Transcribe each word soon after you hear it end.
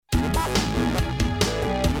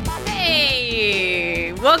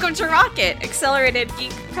Welcome to Rocket, Accelerated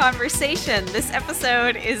Geek Conversation. This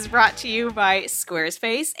episode is brought to you by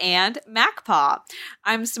Squarespace and MacPaw.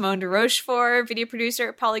 I'm Simone de Rochefort, video producer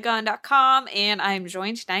at Polygon.com, and I'm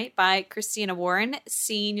joined tonight by Christina Warren,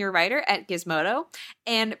 senior writer at Gizmodo,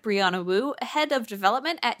 and Brianna Wu, head of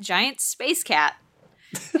development at Giant Space Cat.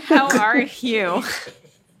 How are you?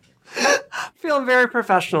 Feeling very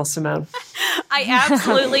professional, Simone. I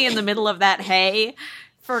absolutely, in the middle of that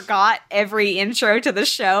forgot every intro to the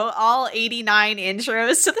show, all 89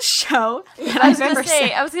 intros to the show. I was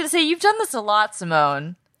going to say, you've done this a lot,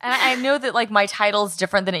 Simone. And I know that like my title's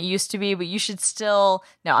different than it used to be, but you should still.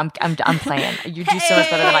 No, I'm playing. You do so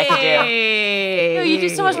much better than I can do. No, you do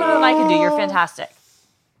so much better than I can do. You're fantastic.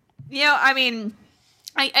 You know, I mean,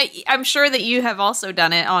 I'm sure that you have also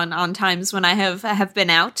done it on times when I have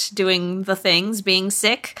been out doing the things, being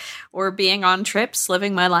sick or being on trips,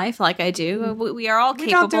 living my life like I do. We are all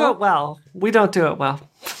capable. We don't do it well.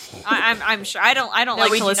 I'm sure. I don't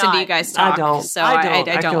like to listen to you guys talk. I don't. So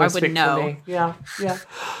I wouldn't know. Yeah.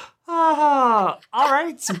 All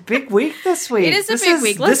right. It's a big week this week. It is a big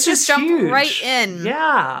week. Let's just jump right in.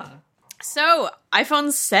 Yeah. So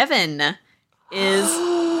iPhone 7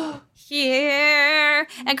 is here.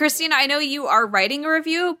 And Christina, I know you are writing a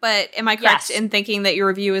review, but am I correct in thinking that your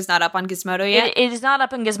review is not up on Gizmodo yet? It is not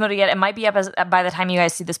up on Gizmodo yet. It might be up by the time you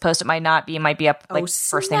guys see this post. It might not be. It might be up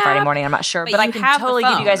first thing Friday morning. I'm not sure. But I can totally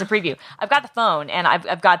give you guys a preview. I've got the phone, and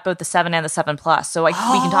I've got both the 7 and the 7 Plus, so we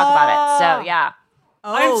can talk about it. So, yeah.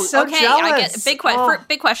 I'm so okay. jealous. I get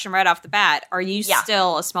big question right off the bat. Are you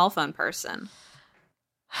still a small phone person?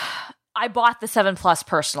 I bought the 7 Plus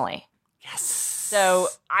personally. Yes. So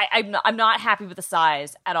I'm not happy with the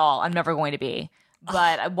size at all. I'm never going to be.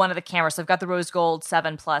 But one of the cameras, so I've got the rose gold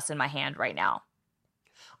 7 Plus in my hand right now.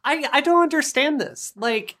 I don't understand this.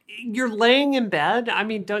 Like, you're laying in bed. I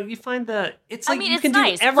mean, don't you find you can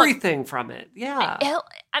do everything from it. Yeah.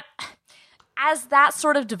 As that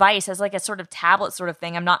sort of device, as like a sort of tablet sort of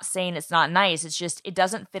thing, I'm not saying it's not nice. It's just, it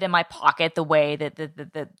doesn't fit in my pocket the way that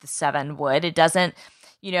the 7 would. It doesn't,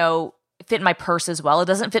 fit in my purse as well. It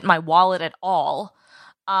doesn't fit in my wallet at all.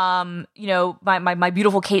 My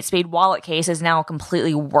beautiful Kate Spade wallet case is now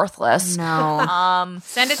completely worthless. No.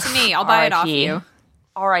 Send it to me. I'll buy it off you.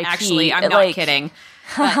 R.I.P. Actually, I'm not kidding.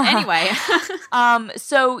 But anyway.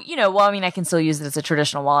 I can still use it as a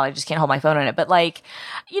traditional wallet. I just can't hold my phone in it. But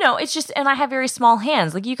it's just, and I have very small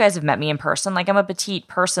hands. Like, you guys have met me in person. Like, I'm a petite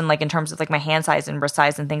person, like, in terms of like my hand size and wrist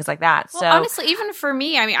size and things like that. Well, honestly, even for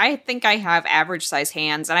me, I mean, I think I have average size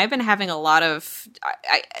hands, and I've been having a lot of,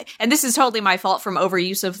 and this is totally my fault from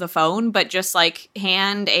overuse of the phone, but just like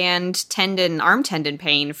hand and arm tendon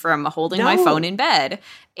pain from holding my phone in bed.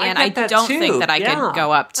 And I don't think that I could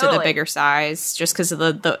go up to the bigger size just because of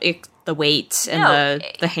the weight and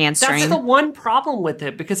the hand strain. That's the one problem with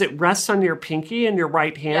it, because it rests on your pinky and your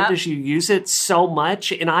right hand as you use it so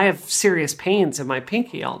much. And I have serious pains in my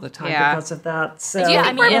pinky all the time because of that. So, do you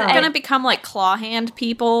think we're going to become like claw hand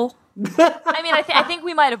people? I mean, I think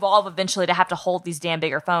we might evolve eventually to have to hold these damn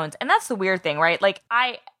bigger phones. And that's the weird thing, right? Like,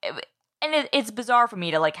 it's bizarre for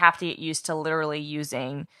me to like have to get used to literally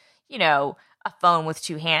using, a phone with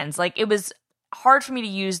two hands. Like, it was hard for me to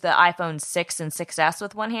use the iPhone 6 and 6S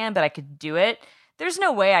with one hand, but I could do it. There's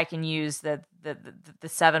no way I can use the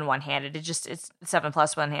 7 one-handed. It's 7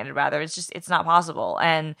 Plus one-handed rather. It's not possible.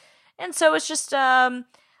 And so it's just but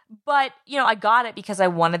I got it because I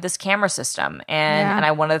wanted this camera system and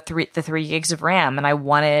I wanted the 3 gigs of RAM, and I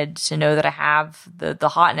wanted to know that I have the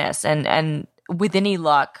hotness and with any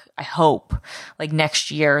luck, I hope, like next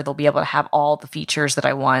year, they'll be able to have all the features that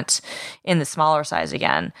I want in the smaller size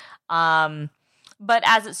again. But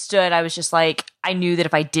as it stood, I was just like, I knew that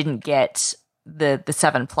if I didn't get the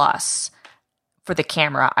 7 Plus for the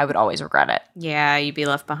camera, I would always regret it. Yeah, you'd be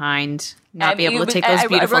left behind, not be able to take those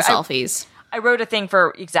beautiful selfies. I wrote a thing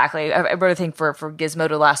for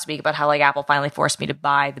Gizmodo last week about how like Apple finally forced me to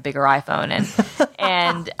buy the bigger iPhone,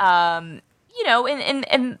 and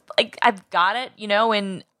and like I've got it,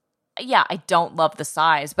 and I don't love the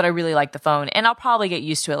size, but I really like the phone, and I'll probably get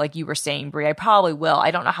used to it. Like you were saying, Brie, I probably will.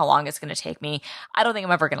 I don't know how long it's going to take me. I don't think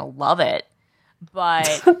I'm ever going to love it,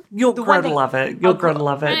 but you'll grow to love it. You'll grow to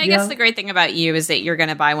love it. I guess the great thing about you is that you're going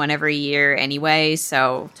to buy one every year anyway.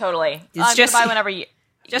 So totally, I'm going to buy one every year.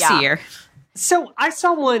 Just a year. So I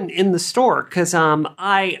saw one in the store because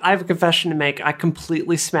I have a confession to make. I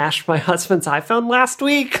completely smashed my husband's iPhone last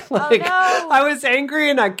week. I was angry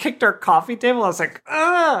and I kicked our coffee table. I was like,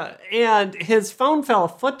 ugh. And his phone fell a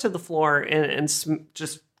foot to the floor and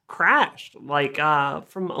just crashed, like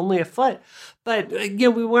from only a foot. But we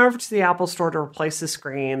went over to the Apple store to replace the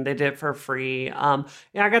screen. They did it for free. I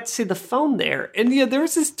got to see the phone there, and there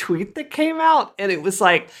was this tweet that came out, and it was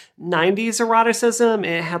like 90s eroticism.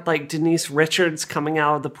 It had like Denise Richards coming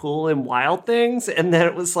out of the pool in Wild Things, and then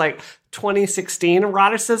it was like 2016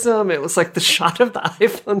 eroticism. It was like the shot of the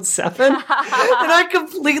iPhone 7. And I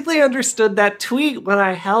completely understood that tweet when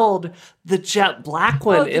I held the jet black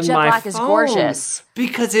one in my phone. The jet black is gorgeous.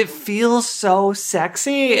 Because it feels so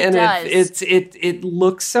sexy and it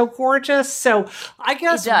looks so gorgeous. So I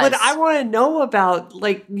guess what I want to know about,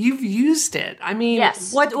 like, you've used it. I mean,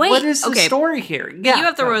 what is the story here? Yeah, you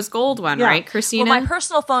have the rose gold one, right, Christina? Well, my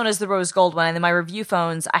personal phone is the rose gold one, and then my review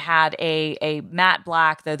phones, I had a matte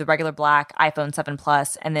black, the regular black iPhone 7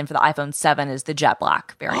 Plus, and then for the iPhone 7 is the jet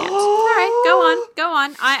black variant. All right, go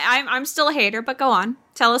on. I'm still a hater, but go on.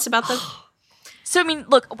 Tell us about the... So, I mean,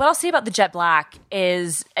 look, what I'll say about the jet black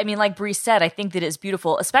is, I mean, like Bree said, I think that it's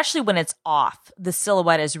beautiful, especially when it's off. The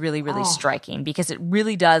silhouette is really, really striking because it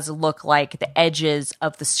really does look like the edges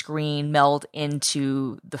of the screen meld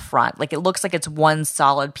into the front. Like, it looks like it's one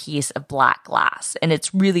solid piece of black glass, and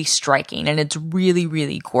it's really striking, and it's really,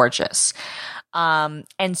 really gorgeous. And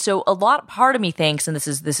so part of me thinks, and this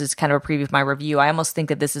is kind of a preview of my review, I almost think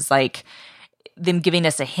that this is like them giving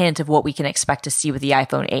us a hint of what we can expect to see with the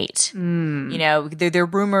iPhone 8. There are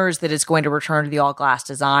rumors that it's going to return to the all glass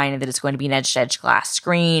design and that it's going to be an edge-to-edge glass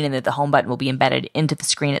screen and that the home button will be embedded into the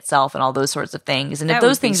screen itself and all those sorts of things. And if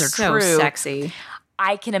those things are true, sexy.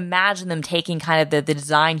 I can imagine them taking kind of the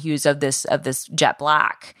design hues of this jet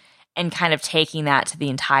black and kind of taking that to the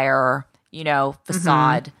entire,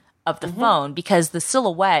 facade of the phone, because the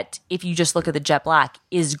silhouette, if you just look at the jet black,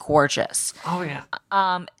 is gorgeous. Oh, yeah.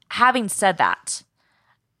 Having said that,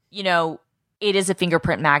 it is a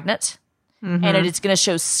fingerprint magnet, and it is going to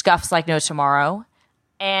show scuffs like no tomorrow,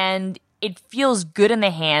 and it feels good in the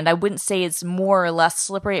hand. I wouldn't say it's more or less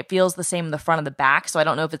slippery. It feels the same in the front and the back, so I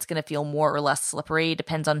don't know if it's going to feel more or less slippery. It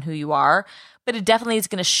depends on who you are, but it definitely is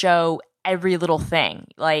going to show every little thing.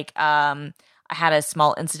 Like, I had a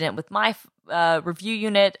small incident with my review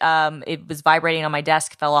unit. It was vibrating on my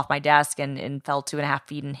desk, fell off my desk, and fell 2.5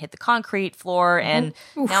 feet and hit the concrete floor, and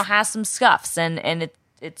now has some scuffs, and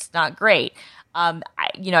it's not great. I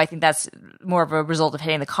think that's more of a result of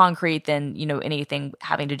hitting the concrete than anything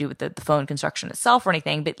having to do with the phone construction itself or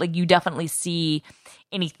anything. But like, you definitely see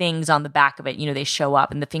any things on the back of it. They show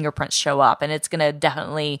up, and the fingerprints show up, and it's gonna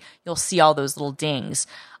you'll see all those little dings.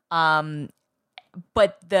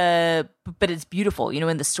 But it's beautiful,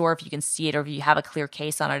 in the store, if you can see it or if you have a clear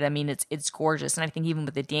case on it. I mean, it's gorgeous. And I think even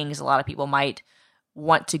with the dings, a lot of people might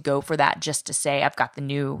want to go for that just to say, I've got the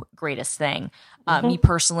new greatest thing. Me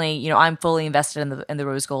personally, I'm fully invested in the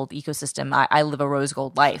rose gold ecosystem. I live a rose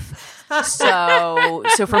gold life. So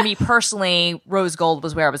for me personally, rose gold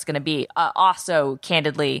was where I was going to be. Also,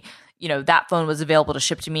 candidly, that phone was available to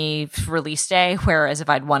ship to me for release day, whereas if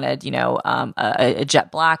I'd wanted, a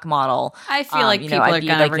jet black model, I feel like people are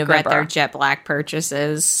going to regret their jet black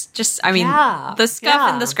purchases. The scuff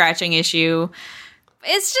and the scratching issue.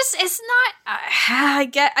 It's not. I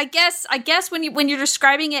guess when you're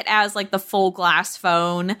describing it as like the full glass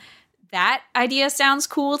phone, that idea sounds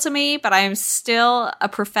cool to me, but I am still a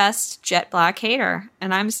professed jet black hater,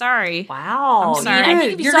 and I'm sorry. Wow. I'm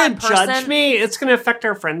sorry. You're going to judge me? It's going to affect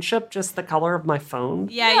our friendship, just the color of my phone?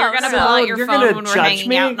 Yeah, you're going to pull out your phone when we're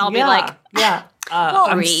hanging out, and I'll be like,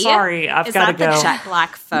 I'm sorry, I've got to go. Is that the jet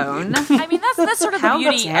black phone? I mean, that's sort of the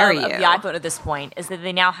beauty of the iPhone at this point, is that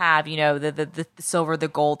they now have, the silver, the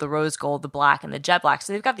gold, the rose gold, the black, and the jet black.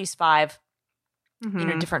 So they've got these 5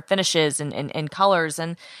 different finishes and colors,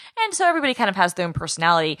 and so everybody kind of has their own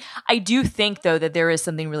personality. I do think, though, that there is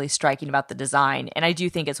something really striking about the design, and I do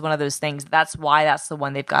think it's one of those things. That's why that's the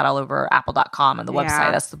one they've got all over Apple.com and the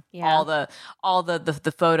website. That's all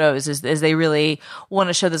the photos is they really want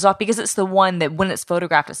to show this off, because it's the one that, when it's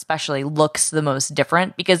photographed especially, looks the most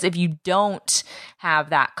different. Because if you don't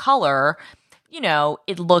have that color,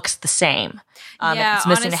 it looks the same. It's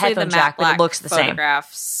missing honestly, a headphone jack, but it looks the same.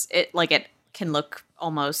 It can look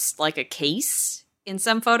almost like a case in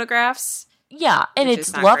some photographs. Yeah, and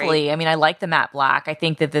it's lovely. Great. I mean, I like the matte black. I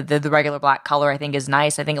think that the regular black color, I think, is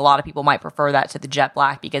nice. I think a lot of people might prefer that to the jet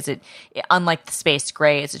black, because it unlike the space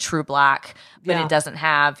gray, it's a true black, but it doesn't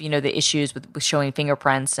have, the issues with showing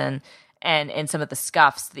fingerprints and and some of the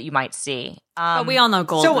scuffs that you might see. But we all know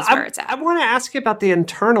gold is where it's at. I want to ask you about the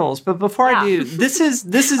internals, but before I do, this is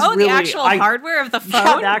really the actual hardware of the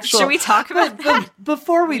phone. Yeah, Should we talk about that?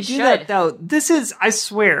 Before we do that, though, this is, I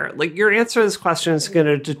swear, like, your answer to this question is going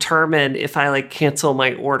to determine if I like cancel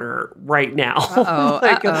my order right now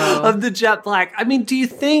of the Jet Black. I mean, do you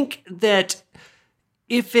think that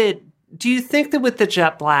with the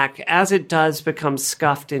Jet Black, as it does become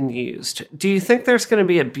scuffed and used, do you think there's going to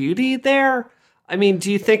be a beauty there? I mean,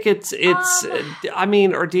 do you think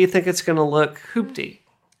or do you think it's going to look hoopty?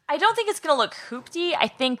 I don't think it's going to look hoopty. I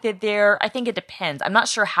think it depends. I'm not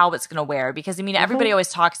sure how it's going to wear because, I mean, everybody always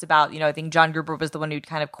talks about, I think John Gruber was the one who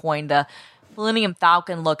kind of coined the Millennium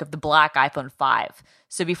Falcon look of the black iPhone 5.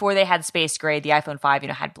 So before they had space gray, the iPhone 5,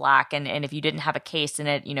 had black. And if you didn't have a case in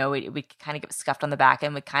it, it would kind of get scuffed on the back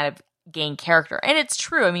and would kind of gain character. And it's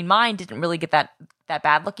true. I mean, mine didn't really get that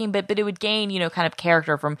bad looking, but it would gain, kind of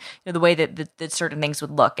character from the way that certain things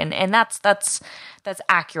would look. And that's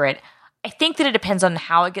accurate. I think that it depends on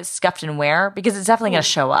how it gets scuffed and where, because it's definitely going to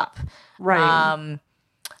show up. Right.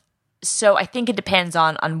 So I think it depends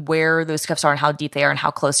on where those scuffs are and how deep they are and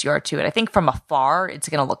how close you are to it. I think from afar, it's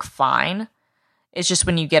going to look fine. It's just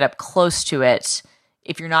when you get up close to it,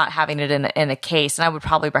 if you're not having it in a case, and I would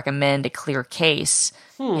probably recommend a clear case,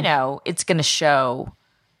 it's going to show,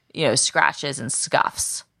 scratches and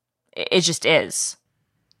scuffs. It just is.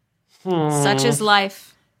 Such is life.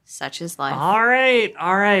 Such is life. All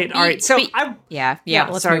right. So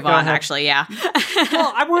let's move on. Actually, yeah.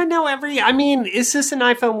 Well, I want to know is this an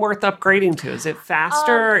iPhone worth upgrading to? Is it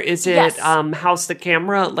faster? Is it, yes. How's the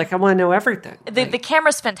camera? Like, I want to know everything. The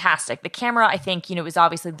camera's fantastic. The camera, I think, is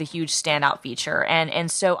obviously the huge standout feature.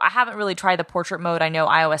 And so I haven't really tried the portrait mode. I know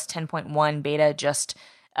iOS 10.1 beta just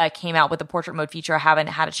came out with the portrait mode feature. I haven't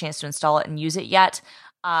had a chance to install it and use it yet.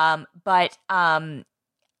 But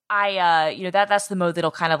that's the mode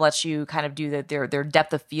that'll kind of let you kind of do their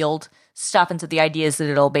depth of field stuff. And so the idea is that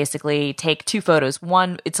it'll basically take two photos.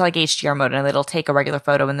 One, it's like HDR mode, and it'll take a regular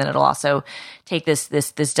photo, and then it'll also take this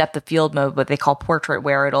depth of field mode, what they call portrait,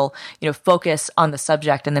 where it'll focus on the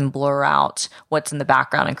subject and then blur out what's in the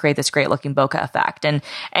background and create this great looking bokeh effect. And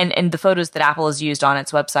the photos that Apple has used on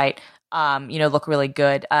its website look really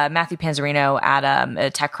good. Matthew Panzarino at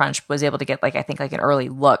TechCrunch was able to get an early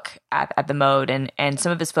look at the mode, and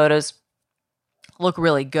some of his photos look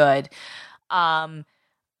really good.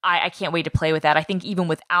 I can't wait to play with that. I think even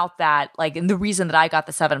without that, and the reason that I got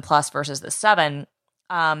the 7 Plus versus the 7,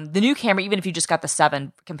 the new camera, even if you just got the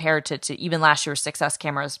 7 compared to even last year's 6S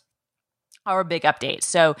cameras, are a big update.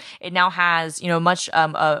 So it now has, much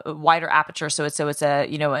a wider aperture. So it's a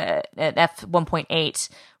an f1.8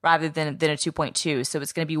 rather than a 2.2. So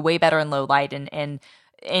it's going to be way better in low light. And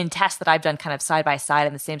in tests that I've done kind of side by side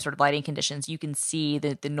in the same sort of lighting conditions, you can see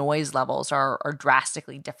that the noise levels are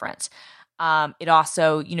drastically different. It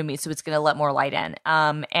also, so it's going to let more light in.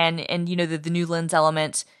 And the new lens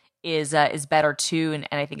element is better too, and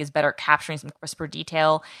I think is better at capturing some crisper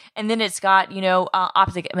detail. And then it's got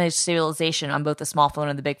optic image stabilization on both the small phone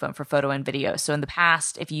and the big phone for photo and video. So in the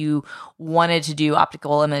past, if you wanted to do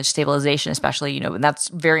optical image stabilization, especially and that's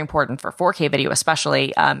very important for 4K video,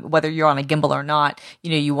 especially whether you're on a gimbal or not,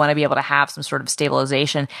 you want to be able to have some sort of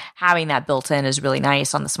stabilization. Having that built in is really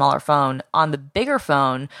nice on the smaller phone. On the bigger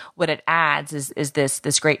phone, what it adds is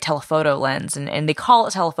this great telephoto lens, and they call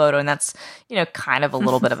it telephoto, and that's kind of a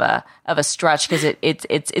little bit of a stretch because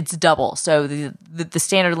it's double. So the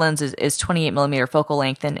standard lens is 28 millimeter focal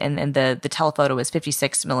length, and the telephoto is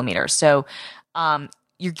 56 millimeters. So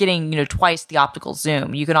you're getting twice the optical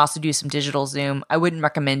zoom. You can also do some digital zoom. I wouldn't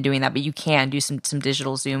recommend doing that, but you can do some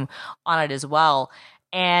digital zoom on it as well.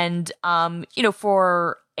 And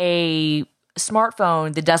for a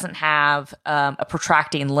smartphone that doesn't have a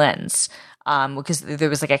protracting lens, because there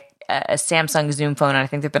was a Samsung Zoom phone, and I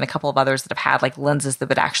think there've been a couple of others that have had lenses that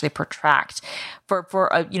would actually protract. For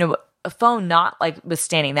a phone not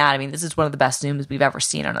withstanding that, I mean, this is one of the best zooms we've ever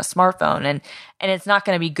seen on a smartphone, and it's not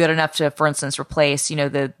going to be good enough to, for instance, replace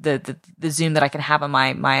the zoom that I can have on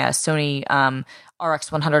my Sony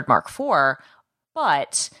RX100 Mark IV,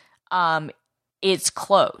 but it's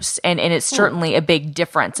close, and it's certainly a big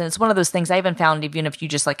difference. And it's one of those things I even found, even if you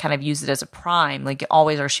just kind of use it as a prime, you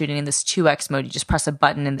always are shooting in this 2x mode, you just press a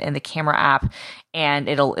button in the camera app and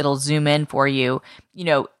it'll zoom in for you.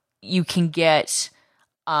 You can get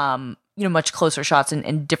much closer shots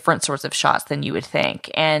and different sorts of shots than you would think.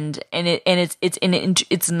 And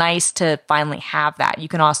it's nice to finally have that. You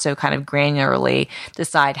can also kind of granularly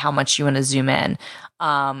decide how much you want to zoom in.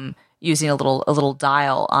 Using a little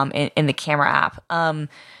dial in the camera app.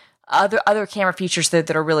 Other camera features that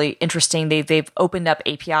are really interesting. They've opened up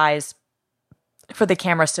APIs for the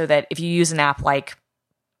camera, so that if you use an app like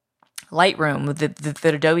Lightroom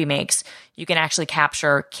that Adobe makes, you can actually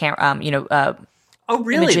capture Oh,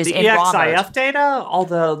 really? images The in RAW mode. EXIF data, all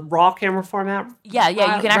the raw camera format. Yeah, you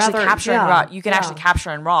can actually capture in RAW. You can actually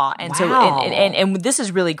capture in RAW, and so and this is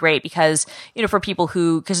really great because for people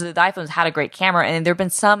because the iPhones had a great camera, and there have been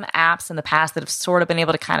some apps in the past that have sort of been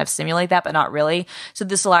able to kind of simulate that, but not really. So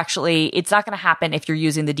this will actually, it's not going to happen if you're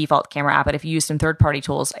using the default camera app, but if you use some third party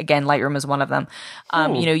tools, again, Lightroom is one of them.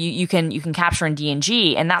 You can capture in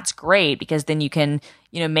DNG, and that's great because then you can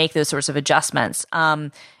make those sorts of adjustments.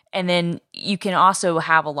 And then you can also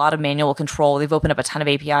have a lot of manual control. They've opened up a ton of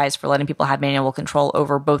APIs for letting people have manual control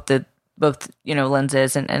over both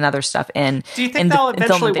lenses and other stuff in. Do you think that'll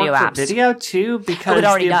eventually work for video too? Because it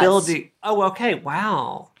already the ability. does. Oh, okay.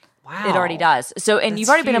 Wow. It already does. So, and you've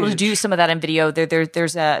already been able to do some of that in video.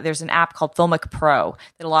 There's an app called Filmic Pro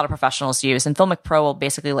that a lot of professionals use, and Filmic Pro will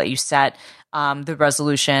basically let you set the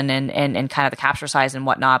resolution and kind of the capture size and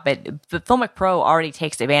whatnot. But Filmic Pro already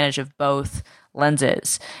takes advantage of both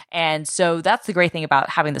lenses, and so that's the great thing about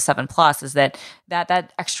having the 7 Plus is that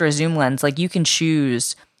extra zoom lens, like you can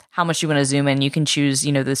choose how much you want to zoom in. You can choose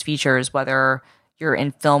those features whether you're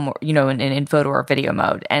in film or in photo or video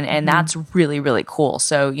mode, and that's really, really cool.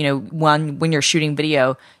 So when you're shooting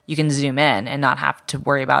video, you can zoom in and not have to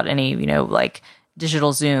worry about any like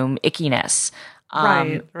digital zoom ickiness.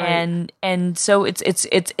 Right. And so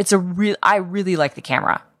it's a real, I really like the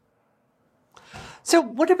camera. So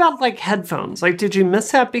what about like headphones? Like, did you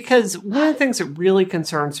miss that? Because one of the things that really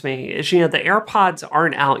concerns me is, the AirPods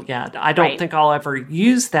aren't out yet. I don't think I'll ever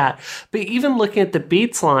use that. But even looking at the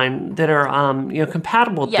Beats line that are,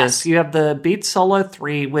 compatible with this, you have the Beats Solo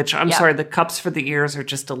 3, which I'm sorry, the cups for the ears are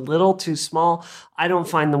just a little too small. I don't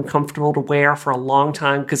find them comfortable to wear for a long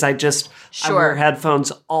time because I wear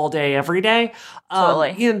headphones all day, every day.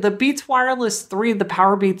 Totally. The Beats Wireless 3, the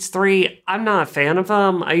Power Beats 3, I'm not a fan of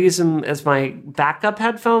them. I use them as my backup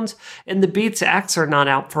headphones, and the Beats X are not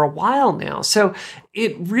out for a while now. So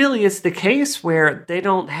it really is the case where they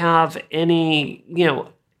don't have any,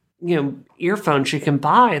 earphones you can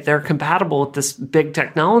buy. They're compatible with this big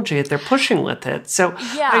technology that they're pushing with it. So,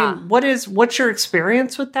 what's your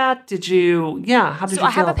experience with that? How did you feel about it? So I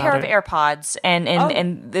have a pair of AirPods, and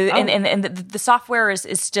the software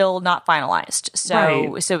is still not finalized. So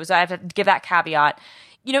I have to give that caveat.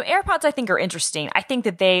 AirPods I think are interesting. I think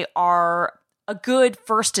that they are a good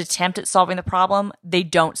first attempt at solving the problem. They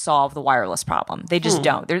don't solve the wireless problem. They just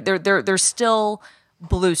don't. They're still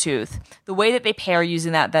Bluetooth. The way that they pair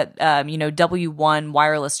using that W1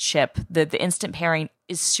 wireless chip, the instant pairing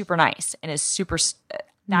is super nice and is super.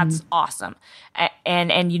 That's awesome, and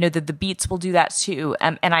the Beats will do that too.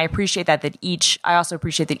 And I appreciate that I also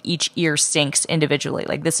appreciate that each ear syncs individually.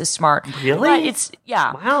 Like, this is smart. Really? But it's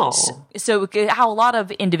wow. So how a lot of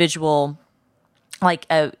individual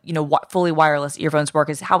fully wireless earphones work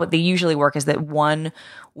is how they usually work is that one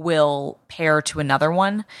will pair to another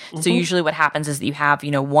one. So usually what happens is that you have,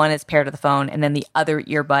 one is paired to the phone and then the other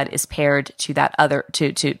earbud is paired to that other, so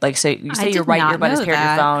you say your right earbud is paired to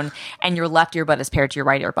your phone and your left earbud is paired to your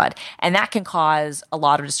right earbud. And that can cause a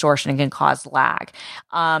lot of distortion and can cause lag.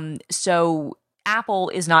 So Apple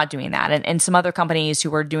is not doing that. And some other companies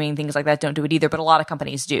who are doing things like that don't do it either, but a lot of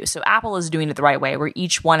companies do. So Apple is doing it the right way, where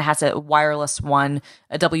each one has a wireless one,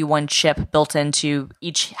 a W1 chip built into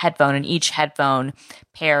each headphone, and each headphone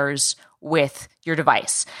pairs with your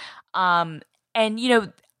device. As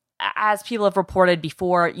people have reported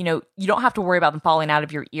before, you don't have to worry about them falling out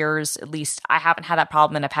of your ears. At least I haven't had that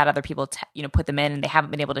problem, and I've had other people, put them in and they haven't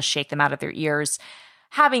been able to shake them out of their ears.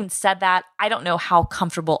 Having said that, I don't know how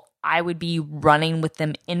comfortable I would be running with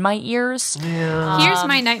them in my ears. Yeah. Here's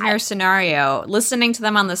my nightmare scenario. Listening to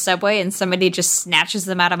them on the subway and somebody just snatches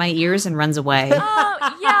them out of my ears and runs away.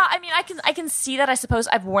 I mean, I can see that, I suppose.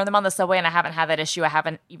 I've worn them on the subway and I haven't had that issue. I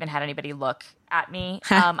haven't even had anybody look at me.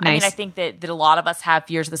 Nice. I mean, I think that a lot of us have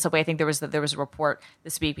fears of the subway. I think there was a report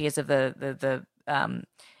this week because of the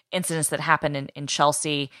incidents that happened in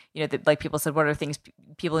Chelsea, that like people said, what are things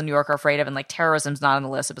people in New York are afraid of? And like terrorism's not on the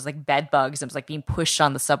list. It was like bed bugs. It was like being pushed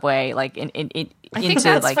on the subway, like I think into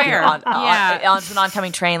that's like fair. onto an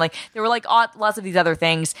oncoming train. Like there were like lots of these other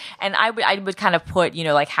things. And I would kind of put,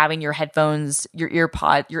 like having your headphones, your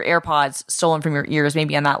AirPods stolen from your ears,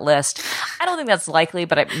 maybe on that list. I don't think that's likely,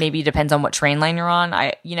 but it maybe depends on what train line you're on.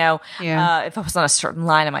 If I was on a certain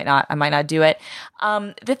line, I might not do it.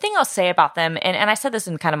 The thing I'll say about them, and I said this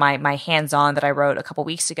in kind of my hands-on that I wrote a couple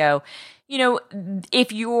weeks ago,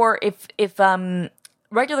 if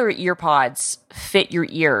regular earpods fit your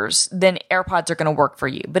ears, then AirPods are going to work for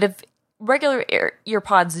you. But if regular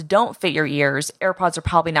earpods don't fit your ears, AirPods are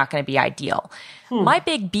probably not going to be ideal. My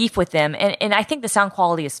big beef with them, and I think the sound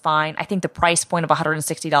quality is fine. I think the price point of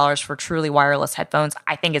 $160 for truly wireless headphones,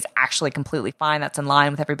 I think is actually completely fine. That's in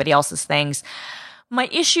line with everybody else's things. My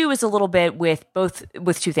issue is a little bit with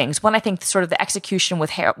two things. One, I think sort of the execution with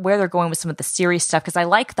where they're going with some of the serious stuff, because I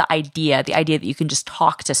like the idea that you can just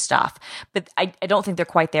talk to stuff, but I don't think they're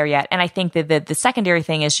quite there yet. And I think that the secondary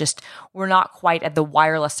thing is just we're not quite at the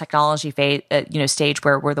wireless technology phase, stage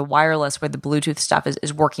where the Bluetooth stuff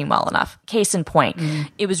is working well enough. Case in point,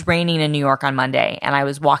 it was raining in New York on Monday, and I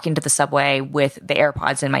was walking to the subway with the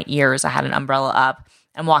AirPods in my ears. I had an umbrella up.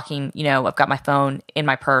 I'm walking, I've got my phone in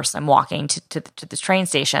my purse. I'm walking to the train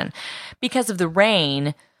station. Because of the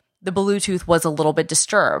rain, the Bluetooth was a little bit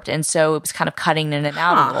disturbed. And so it was kind of cutting in and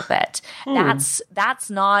out a little bit. That's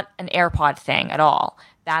not an AirPod thing at all.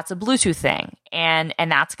 That's a Bluetooth thing. And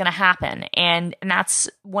that's going to happen. And that's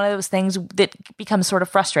one of those things that becomes sort of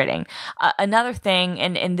frustrating. Another thing,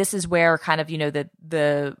 and this is where kind of,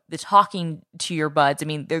 the talking to your buds. I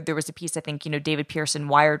mean, there was a piece, I think, David Pearson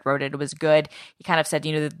Wired wrote it. It was good. He kind of said,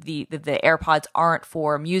 the AirPods aren't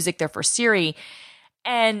for music, they're for Siri.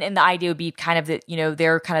 And the idea would be kind of that,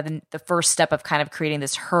 they're kind of the first step of kind of creating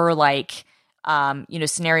this her-like,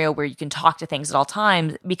 scenario where you can talk to things at all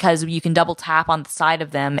times, because you can double tap on the side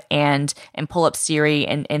of them and pull up Siri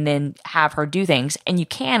and then have her do things. And you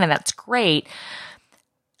can, and that's great.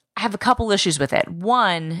 I have a couple issues with it.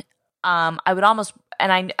 One, I would almost,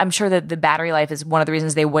 and I'm sure that the battery life is one of the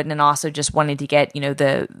reasons they wouldn't, and also just wanting to get,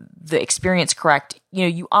 the experience correct.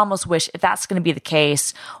 You almost wish, if that's going to be the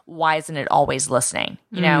case, why isn't it always listening?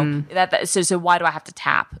 So why do I have to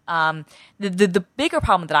tap? The bigger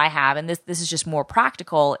problem that I have, and this is just more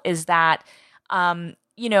practical, is that one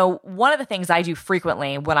of the things I do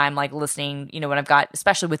frequently when I'm like listening, when I've got,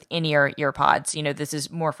 especially with in-ear earpods, this is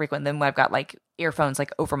more frequent than when I've got like earphones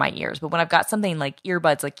like over my ears. But when I've got something like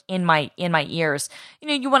earbuds like in my ears,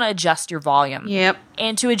 you want to adjust your volume. Yep.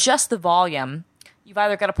 And to adjust the volume, you've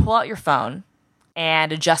either got to pull out your phone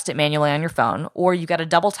and adjust it manually on your phone, or you got to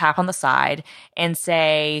double tap on the side and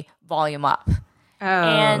say volume up.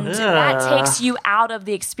 And that takes you out of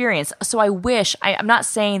the experience. So I wish, I'm not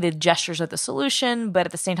saying the gestures are the solution, but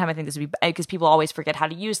at the same time, I think this would be, because people always forget how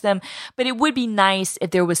to use them, but it would be nice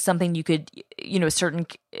if there was something you could, a certain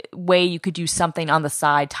way you could do something on the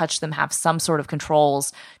side, touch them, have some sort of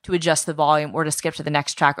controls to adjust the volume or to skip to the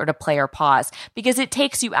next track or to play or pause, because it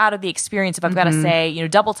takes you out of the experience. If I've got to say,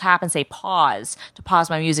 double tap and say pause to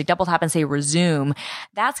pause my music, double tap and say resume,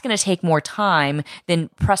 that's going to take more time than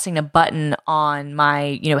pressing a button on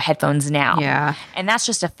my headphones now. Yeah. And that's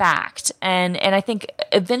just a fact. And I think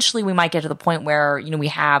eventually we might get to the point where we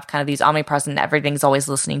have kind of these omnipresent, everything's always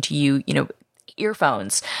listening to you,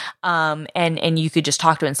 earphones, and you could just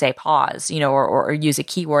talk to it and say pause, or use a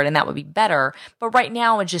keyword, and that would be better. But right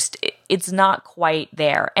now it's not quite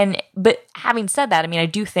there. But having said that, I mean, I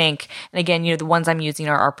do think, and again, the ones I'm using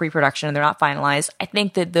are pre-production and they're not finalized. I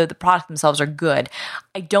think that the product themselves are good.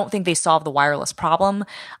 I don't think they solve the wireless problem.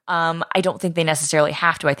 I don't think they necessarily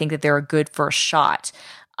have to. I think that they're a good first shot.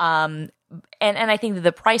 And I think that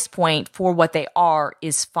the price point for what they are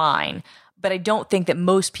is fine. But I don't think that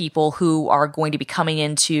most people who are going to be coming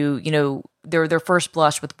into, their first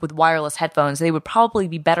blush with wireless headphones, they would probably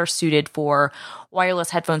be better suited for wireless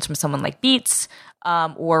headphones from someone like Beats,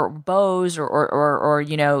 or Bose, or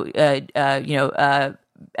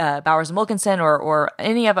Bowers and Wilkinson, or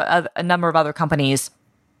any of a number of other companies.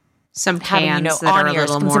 Some cans that are a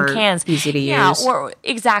little more easy to use. Yeah, or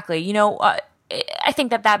exactly. I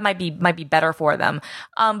think that might be better for them.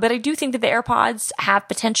 But I do think that the AirPods have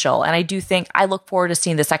potential, and I look forward to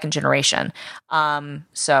seeing the second generation.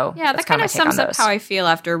 So yeah, that kind of sums up how I feel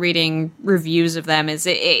after reading reviews of them. Is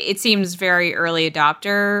it seems very early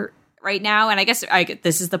adopter right now, and I guess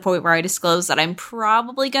this is the point where I disclose that I'm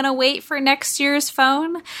probably going to wait for next year's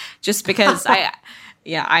phone, just because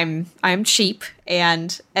I'm cheap,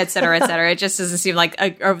 and et cetera, et cetera. It just doesn't seem like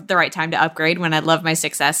the right time to upgrade when I love my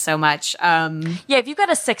 6S so much. If you've got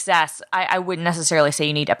a 6S, I wouldn't necessarily say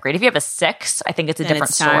you need to upgrade. If you have a 6, I think it's a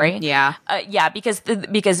different story. Yeah. Because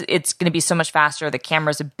it's going to be so much faster. The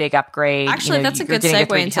camera's a big upgrade. Actually, that's a good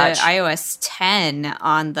segue into iOS 10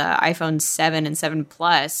 on the iPhone 7 and 7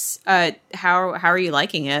 Plus. How are you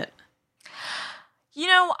liking it?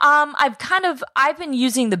 I've been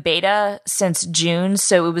using the beta since June,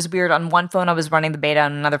 so it was weird. On one phone I was running the beta,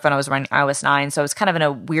 on another phone I was running iOS 9, so it's kind of in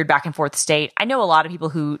a weird back and forth state. I know a lot of people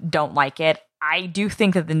who don't like it. I do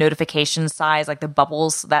think that the notification size, like the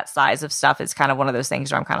bubbles, that size of stuff is kind of one of those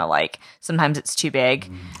things where I'm kind of like, sometimes it's too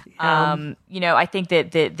big. I think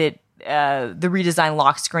that the redesigned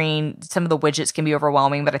lock screen. Some of the widgets can be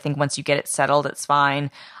overwhelming, but I think once you get it settled, it's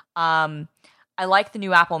fine. I like the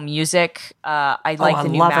new Apple Music. I like the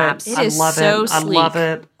new Maps. It is so sleek. I love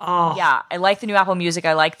it. Oh. Yeah, I like the new Apple Music.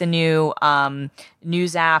 I like the new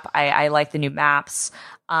News app. I like the new Maps.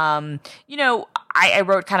 I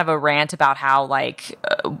wrote kind of a rant about how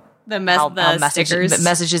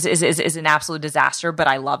messages is an absolute disaster, but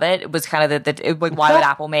I love it. It was kind of why would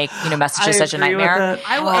Apple make messages such a nightmare?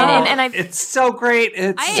 It's so great.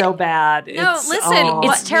 It's so bad.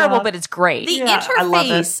 It's terrible, but it's great. The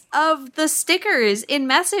interface of the stickers in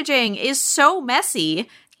messaging is so messy.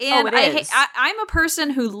 And I'm a person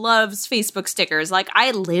who loves Facebook stickers. Like,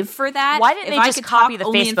 I live for that. Why didn't they just copy the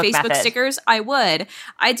only Facebook in Facebook method? stickers? I would.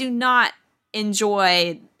 I do not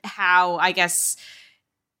enjoy how, I guess,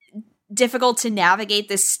 difficult to navigate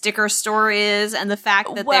this sticker store is, and the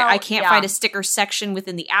fact that I can't find a sticker section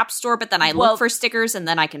within the App Store, but then I look for stickers and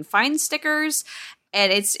then I can find stickers,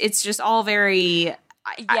 and it's just all very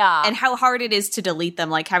and how hard it is to delete them,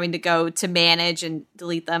 like having to go to manage and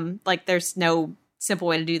delete them. Like, there's no simple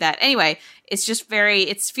way to do that. Anyway, it's just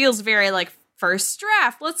it feels very like first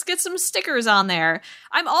draft. Let's get some stickers on there.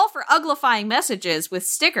 I'm all for uglifying messages with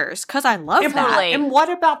stickers because I love that. And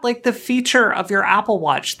what about like the feature of your Apple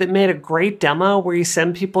Watch that made a great demo where you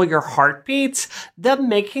send people your heartbeats? Them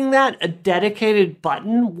making that a dedicated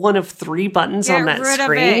button, one of 3 buttons on that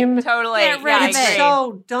screen. Totally. It's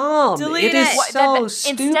so dumb. Delete it is so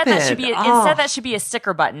stupid. Instead, that should be a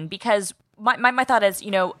sticker button, because my thought is,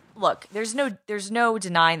 look, there's no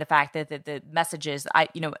denying the fact that the messages,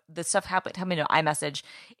 the stuff happening to iMessage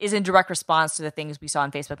is in direct response to the things we saw in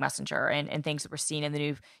Facebook Messenger and things that we're seeing in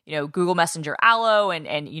the new, Google Messenger Allo and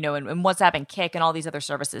WhatsApp and Kik and all these other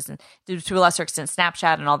services, and to a lesser extent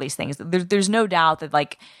Snapchat and all these things. There's no doubt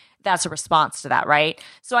that that's a response to that, right?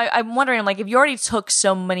 So I'm wondering, if you already took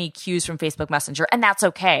so many cues from Facebook Messenger, and that's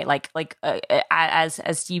okay. As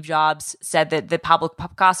Steve Jobs said, that Pablo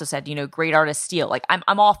Picasso said, great artists steal.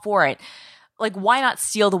 I'm all for it. Why not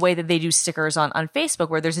steal the way that they do stickers on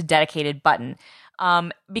Facebook, where there's a dedicated button?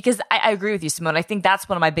 Because I agree with you, Simone. I think that's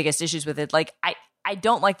one of my biggest issues with it. I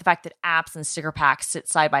don't like the fact that apps and sticker packs sit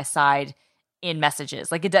side by side in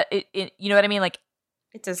messages. It you know what I mean?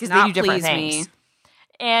 It does not please me.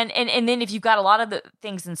 And then if you've got a lot of the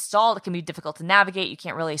things installed, it can be difficult to navigate. You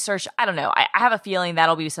can't really search. I don't know. I have a feeling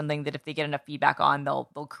that'll be something that if they get enough feedback on, they'll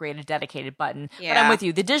create a dedicated button. Yeah. But I'm with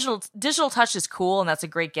you. The digital touch is cool, and that's a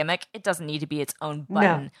great gimmick. It doesn't need to be its own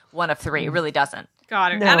button, one of 3. It really doesn't.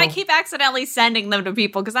 Got it. No. And I keep accidentally sending them to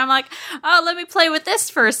people because I'm like, oh, let me play with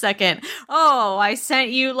this for a second. Oh, I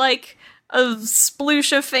sent you a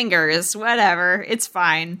sploosh of fingers, whatever. It's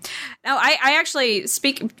fine. Now, I actually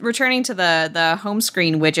returning to the home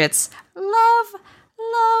screen widgets.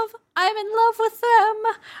 Love, I'm in love with them.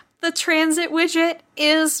 The transit widget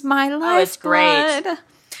is my lifeblood. Oh, it's great.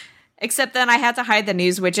 Except then I had to hide the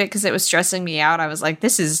news widget because it was stressing me out. I was like,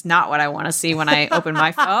 this is not what I want to see when I open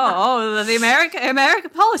my phone. Oh, the American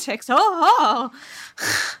politics. Oh.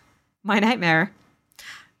 My nightmare.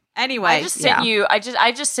 Anyway, I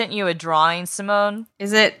just sent you a drawing, Simone.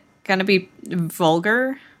 Is it gonna be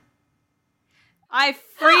vulgar? I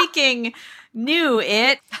freaking knew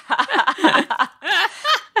it.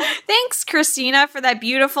 Thanks, Christina, for that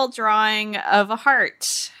beautiful drawing of a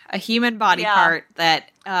heart, a human body part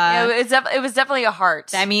that it was definitely a heart.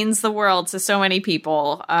 That means the world to so many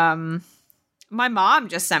people. My mom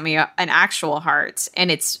just sent me an actual heart, and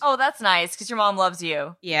it's... Oh, that's nice, because your mom loves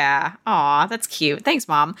you. Yeah. Aw, that's cute. Thanks,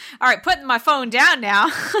 Mom. All right, putting my phone down now.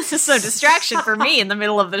 This is a distraction for me in the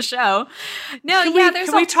middle of the show.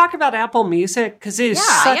 Can we talk about Apple Music? Because it is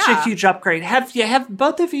such a huge upgrade. Have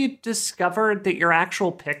both of you discovered that your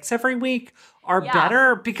actual picks every week are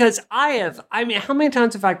better? Because how many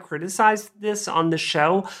times have I criticized this on the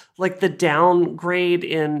show? The downgrade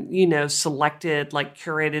in, selected,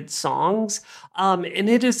 curated songs. And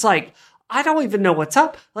it is I don't even know what's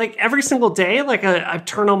up. Every single day, I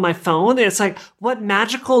turn on my phone and it's what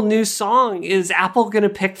magical new song is Apple going to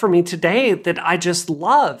pick for me today that I just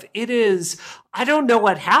love? It is, I don't know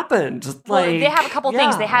what happened. They have a couple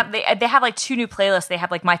things. They have 2 new playlists. They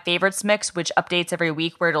have My Favorites Mix, which updates every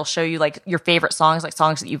week, where it'll show you your favorite songs,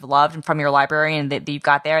 songs that you've loved and from your library and that you've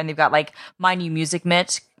got there. And they've got My New Music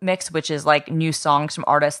Mix, which is new songs from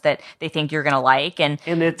artists that they think you're gonna like, and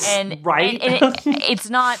right. It's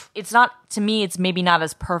not to me. It's maybe not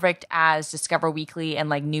as perfect as Discover Weekly and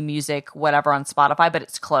new music whatever on Spotify, but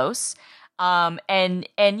it's close. And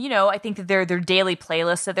I think that their daily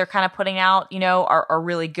playlists that they're kind of putting out, are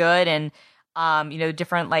really good. And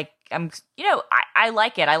Different like I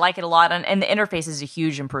like it. I like it a lot, and the interface is a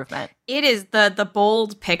huge improvement. It is the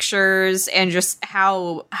bold pictures and just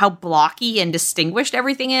how blocky and distinguished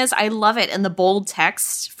everything is. I love it, and the bold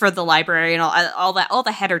text for the library and all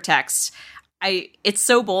the header text. It's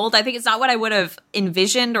so bold. I think it's not what I would have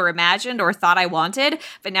envisioned or imagined or thought I wanted,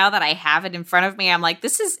 but now that I have it in front of me, I'm like,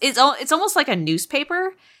 it's almost like a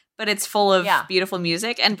newspaper, but it's full of beautiful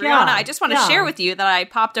music. And Brianna, I just want to share with you that I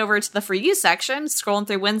popped over to the For You section, scrolling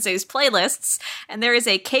through Wednesday's playlists, and there is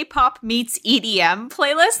a K-pop meets EDM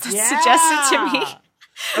playlist suggested to me.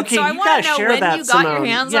 Okay, so I want to know when you got your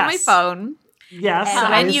hands on my phone. Yes,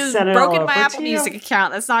 and when you broken my Apple Music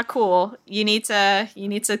account, that's not cool. You need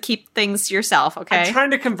to keep things to yourself, okay? I'm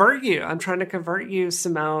trying to convert you,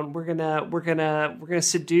 Simone. We're gonna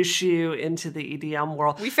seduce you into the EDM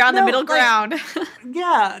world. We found the middle ground.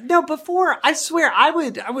 Before, I swear I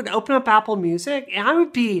would open up Apple Music and I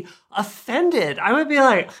would be offended. I would be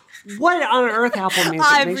like, what on earth Apple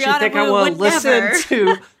Music makes you think I will listen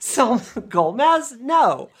to some Gomez?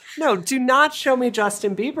 No, do not show me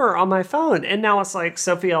Justin Bieber on my phone. And now it's like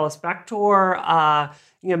Sophie Ellis-Bextor,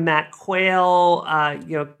 Matt Quayle,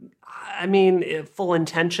 Full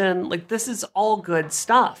Intention. Like, this is all good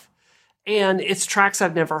stuff. And it's tracks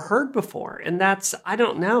I've never heard before. And that's, I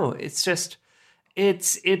don't know. It's just,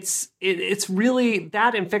 it's really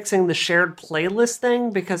that, and fixing the shared playlist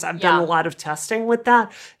thing, because I've done a lot of testing with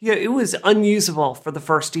that. It was unusable for the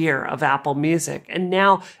first year of Apple Music, and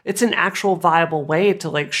now it's an actual viable way to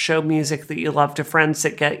like show music that you love to friends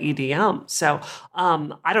that get EDM. So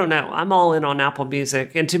I don't know. I'm all in on Apple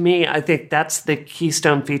Music, and to me, I think that's the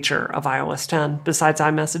keystone feature of iOS 10 besides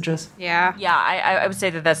iMessages. Yeah, I would say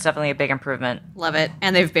that that's definitely a big improvement. Love it,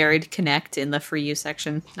 and they've buried Connect in the For You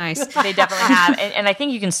section. Nice. They definitely have. And I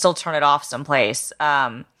think you can still turn it off someplace.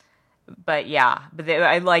 I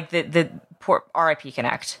like the port RIP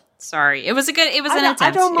Connect. Sorry, it was an attempt. I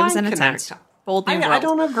don't mind it was an Connect. attempt. Bold new world. I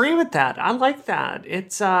don't agree with that. I like that.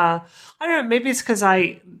 It's I don't know. Maybe it's because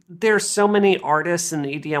there's so many artists in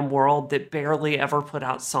the EDM world that barely ever put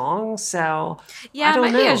out songs. So I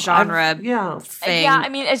don't know. Be a genre thing. Yeah, I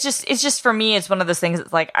mean, it's just for me. It's one of those things.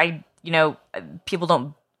 It's like people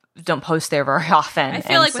don't post there very often. I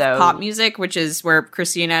feel like with pop music, which is where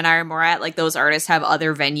Christina and I are more at, like those artists have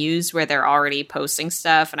other venues where they're already posting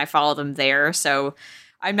stuff, and I follow them there. So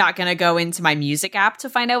I'm not going to go into my music app to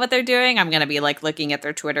find out what they're doing. I'm going to be like looking at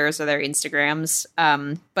their Twitters or their Instagrams.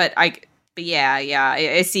 But I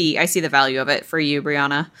see the value of it for you,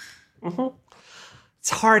 Brianna. Mm-hmm. It's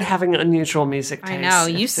hard having unusual music taste. I know,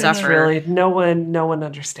 you suffer. Really, no one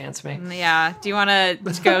understands me. Yeah. Do you want to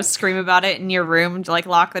go scream about it in your room, to like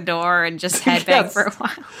lock the door and just headbang for a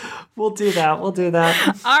while? We'll do that.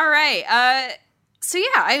 All right. So yeah,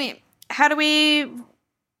 I mean, how do we?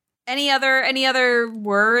 Any other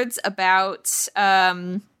words about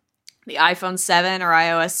the iPhone 7 or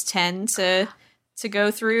iOS 10 to go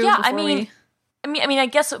through? Yeah, I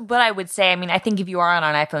guess what I would say, I think if you are on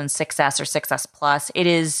an iPhone 6S or 6S Plus, it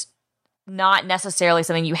is not necessarily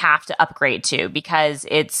something you have to upgrade to, because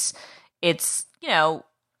it's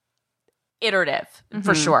iterative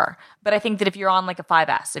for sure. But I think that if you're on like a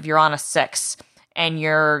 5S, if you're on a 6, and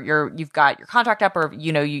you've got your contract up, or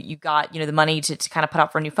you got the money to kind of put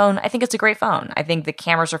out for a new phone, I think it's a great phone. I think the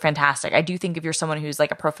cameras are fantastic. I do think if you're someone who's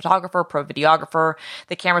like a pro photographer, pro videographer,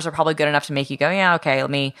 the cameras are probably good enough to make you go, yeah, okay,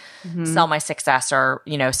 let me sell my 6S or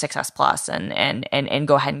 6S Plus and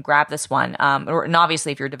go ahead and grab this one. And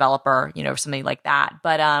obviously if you're a developer, or something like that.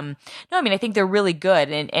 But no, I think they're really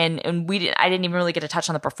good. And I didn't even really get to touch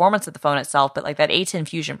on the performance of the phone itself, but like that A10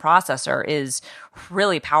 Fusion processor is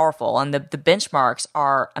really powerful, and the benchmarks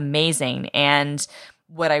are amazing. And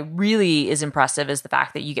what I really is impressive is the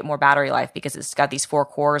fact that you get more battery life, because it's got these 4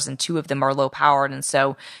 cores and 2 of them are low powered. And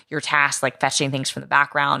so your tasks like fetching things from the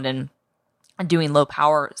background and doing low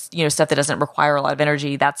power, stuff that doesn't require a lot of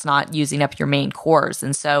energy, that's not using up your main cores.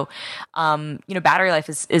 And so, battery life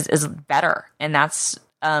is better. And that's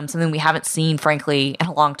something we haven't seen, frankly, in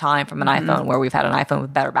a long time from an iPhone, where we've had an iPhone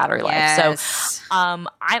with better battery life. Yes. So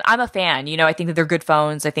I'm a fan. I think that they're good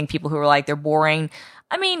phones. I think people who are like, they're boring,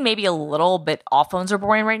 maybe a little, but all phones are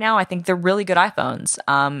boring right now. I think they're really good iPhones.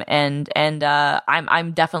 I'm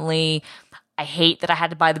definitely, I hate that I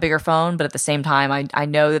had to buy the bigger phone, but at the same time, I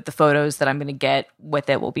know that the photos that I'm going to get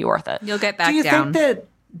with it will be worth it. You'll get back down.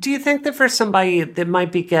 Do you think that for somebody that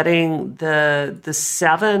might be getting the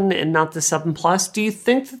 7 and not the 7 Plus, do you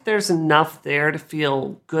think that there's enough there to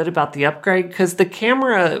feel good about the upgrade? Because the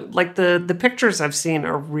camera, like the pictures I've seen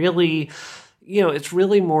are really, it's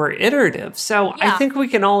really more iterative. So I think we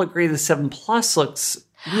can all agree the 7 Plus looks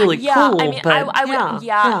really cool. I mean, but I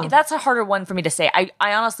would, that's a harder one for me to say.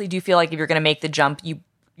 I honestly do feel like if you're going to make the jump,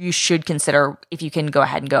 you should consider if you can go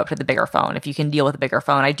ahead and go up to the bigger phone. If you can deal with a bigger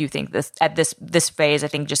phone, I do think this phase, I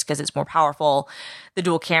think just because it's more powerful, the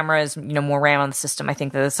dual cameras, more RAM on the system, I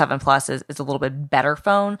think that the 7 Plus is a little bit better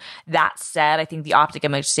phone. That said, I think the optic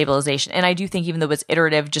image stabilization, and I do think even though it's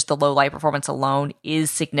iterative, just the low light performance alone is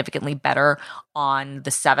significantly better on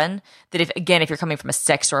the 7. That if you're coming from a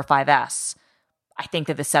 6 or a 5S, I think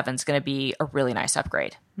that the 7 is going to be a really nice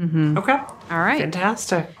upgrade. Mm-hmm. Okay. All right.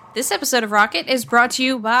 Fantastic. This episode of Rocket is brought to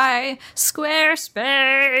you by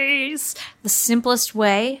Squarespace. The simplest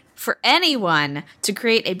way for anyone to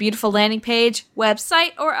create a beautiful landing page,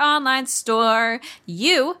 website, or online store.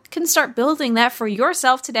 You can start building that for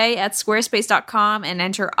yourself today at squarespace.com and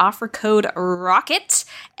enter offer code ROCKET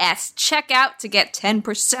at checkout to get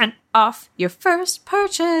 10% off your first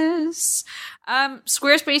purchase.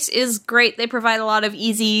 Squarespace is great. They provide a lot of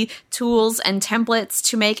easy tools and templates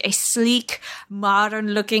to make a sleek,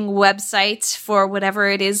 modern-looking website for whatever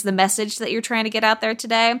it is, the message that you're trying to get out there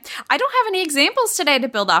today. I don't have any examples today to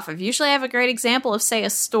build off of. Usually I have a great example of, say, a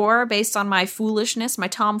store based on my foolishness, my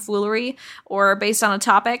tomfoolery, or based on a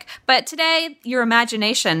topic. But today, your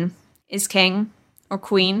imagination is king or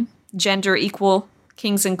queen, gender equal,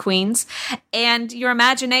 kings and queens, and your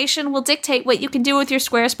imagination will dictate what you can do with your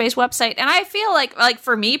Squarespace website. And I feel like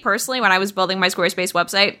for me personally, when I was building my Squarespace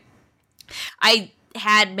website, I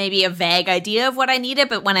had maybe a vague idea of what I needed,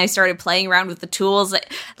 but when I started playing around with the tools,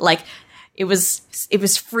 like it was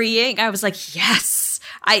freeing. I was like, yes,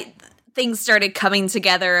 things started coming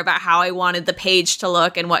together about how I wanted the page to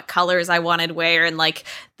look and what colors I wanted where, and like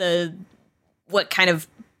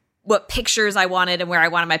what pictures I wanted and where I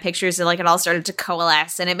wanted my pictures, and it all started to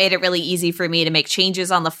coalesce, and it made it really easy for me to make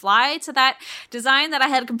changes on the fly to that design that I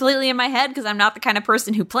had completely in my head, because I'm not the kind of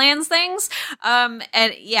person who plans things. And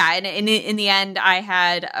in the end, I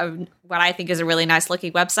had what I think is a really nice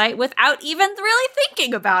looking website without even really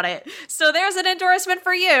thinking about it. So there's an endorsement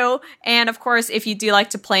for you. And of course, if you do like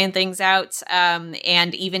to plan things out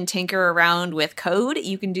and even tinker around with code,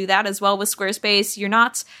 you can do that as well with Squarespace. You're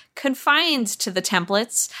not confined to the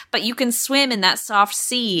templates, but you can swim in that soft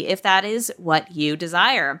sea if that is what you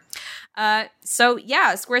desire.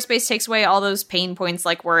 Squarespace takes away all those pain points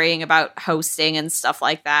like worrying about hosting and stuff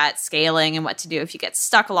like that, scaling and what to do if you get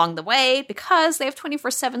stuck along the way, because they have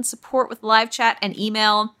 24/7 support with live chat and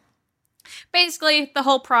email. Basically, the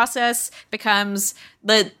whole process becomes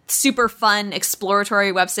the super fun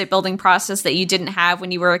exploratory website building process that you didn't have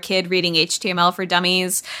when you were a kid reading HTML for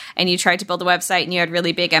Dummies and you tried to build a website and you had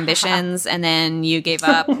really big ambitions and then you gave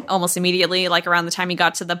up almost immediately, like around the time you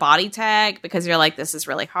got to the body tag, because you're like, this is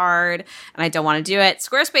really hard and I don't want to do it.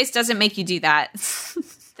 Squarespace doesn't make you do that.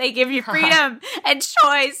 They give you freedom and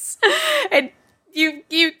choice, and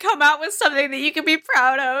you come out with something that you can be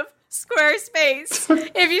proud of.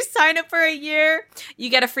 Squarespace. If you sign up for a year, you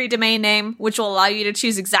get a free domain name, which will allow you to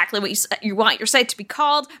choose exactly what you want your site to be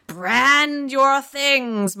called. Brand your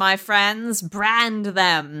things, my friends. Brand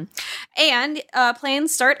them. And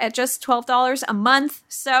plans start at just $12 a month,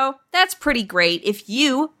 so that's pretty great. If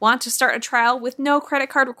you want to start a trial with no credit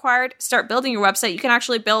card required, start building your website, you can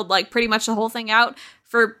actually build pretty much the whole thing out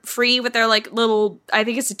for free with their little, I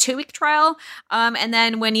think it's a 2-week trial. And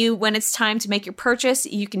then when it's time to make your purchase,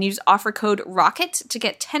 you can use offer code ROCKET to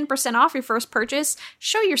get 10% off your first purchase.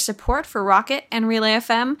 Show your support for Rocket and Relay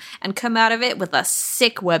FM and come out of it with a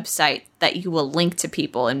sick website that you will link to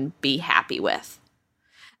people and be happy with.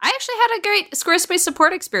 I actually had a great Squarespace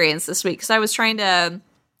support experience this week because I was trying to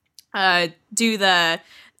do the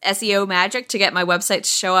SEO magic to get my website to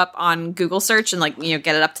show up on Google search and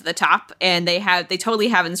get it up to the top. And they totally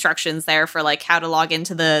have instructions there for how to log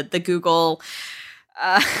into the Google,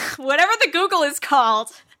 whatever the Google is called.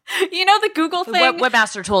 The Google thing?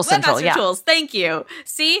 Webmaster Tools Central, Webmaster Tools, thank you.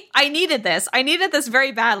 See, I needed this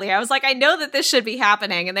very badly. I was like, I know that this should be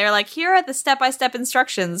happening. And they're like, here are the step-by-step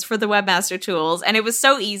instructions for the Webmaster Tools. And it was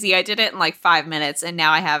so easy. I did it in 5 minutes, and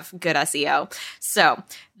now I have good SEO. So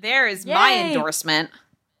there is my endorsement.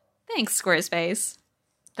 Thanks, Squarespace.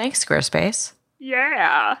 Thanks, Squarespace.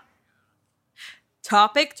 Yeah.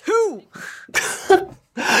 Topic 2.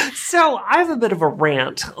 So I have a bit of a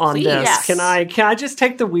rant on this. Yes. Can I just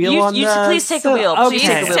take the wheel on this? Please take the wheel. Please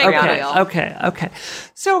take the wheel. Okay.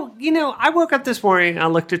 So, I woke up this morning, I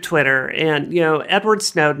looked at Twitter, and, Edward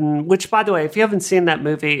Snowden, which, by the way, if you haven't seen that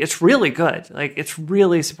movie, it's really good. It's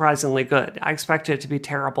really surprisingly good. I expected it to be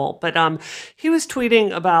terrible. But he was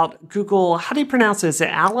tweeting about Google. How do you pronounce it? Is it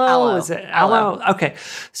Allo? Allo. Is it Allo? Okay.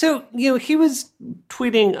 So, he was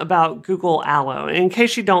tweeting about Google Allo. In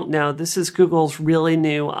case you don't know, this is Google's really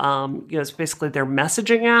new, it's basically their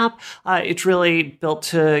messaging app. It's really built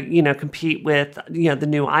to, compete with, the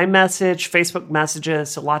new iMessage, Facebook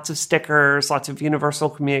messages, so lots of stickers, lots of universal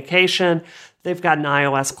communication. They've got an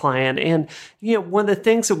iOS client. And, one of the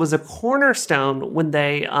things that was a cornerstone when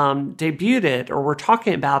they debuted it or were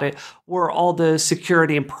talking about it were all the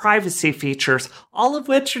security and privacy features, all of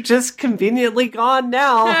which are just conveniently gone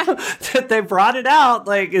now that they brought it out.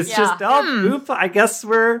 Like, it's just, oop, I guess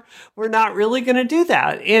we're not really going to do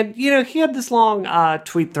that. And, he had this long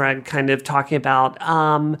tweet thread kind of talking about,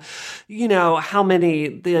 how many,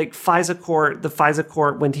 the FISA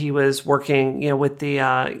court, when he was working, with the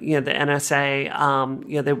NSA,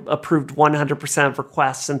 they approved 100% of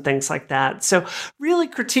requests and things like that. So really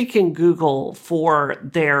critiquing Google for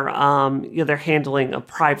their handling of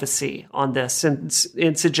privacy on this and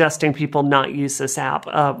suggesting people not use this app,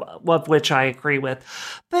 of which I agree with.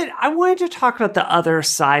 But I wanted to talk about the other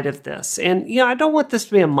side of this. And, I don't want this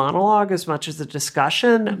to be a monologue as much as a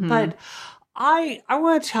discussion, but I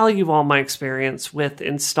want to tell you all my experience with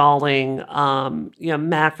installing,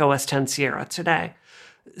 Mac OS X Sierra today.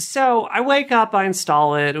 So I wake up, I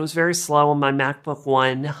install it. It was very slow on my MacBook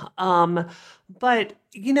One. But,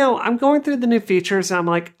 I'm going through the new features and I'm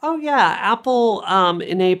like, oh yeah, Apple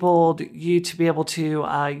enabled you to be able to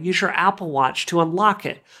use your Apple Watch to unlock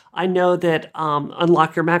it. I know that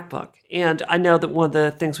unlock your MacBook. And I know that one of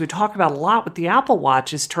the things we talk about a lot with the Apple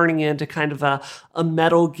Watch is turning into kind of a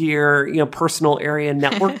Metal Gear, personal area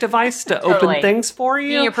network device to open things for you.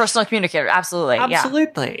 Being your personal communicator. Absolutely.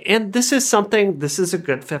 Absolutely. Yeah. And this is a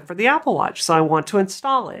good fit for the Apple Watch. So I want to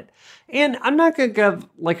install it. And I'm not going to give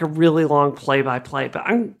like a really long play-by-play, but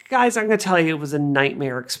I'm going to tell you it was a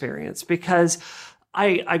nightmare experience because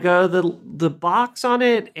I go to the box on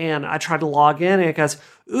it and I try to log in and it goes,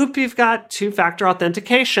 oop, you've got two-factor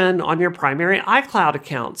authentication on your primary iCloud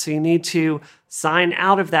account. So you need to sign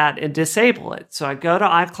out of that and disable it. So I go to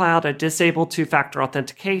iCloud, I disable two-factor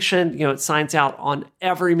authentication. It signs out on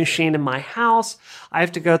every machine in my house. I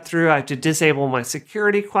have to go through, I have to disable my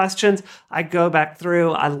security questions. I go back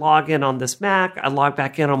through, I log in on this Mac, I log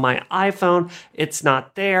back in on my iPhone. It's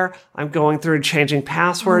not there. I'm going through and changing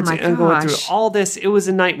passwords and going through all this. It was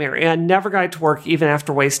a nightmare. And I never got to work even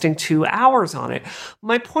after wasting 2 hours on it.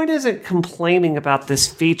 My point isn't complaining about this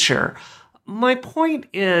feature. My point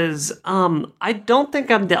is, I don't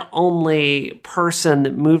think I'm the only person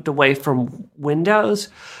that moved away from Windows.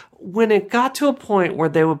 When it got to a point where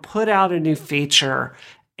they would put out a new feature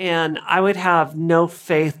and I would have no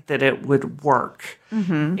faith that it would work.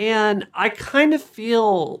 Mm-hmm. And I kind of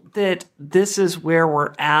feel that this is where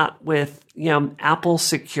we're at with, Apple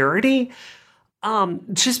security.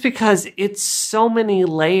 Just because it's so many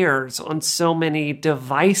layers on so many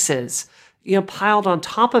devices, piled on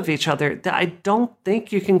top of each other that I don't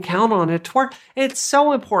think you can count on it to work. It's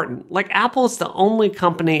so important. Like Apple is the only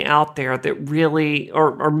company out there that really,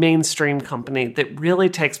 or mainstream company that really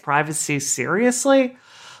takes privacy seriously.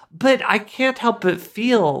 But I can't help but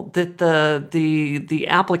feel that the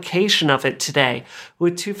application of it today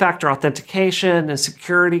with two-factor authentication and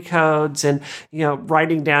security codes and,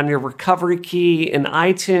 writing down your recovery key in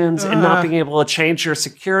iTunes and not being able to change your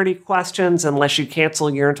security questions unless you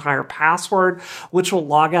cancel your entire password, which will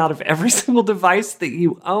log out of every single device that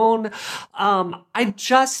you own. I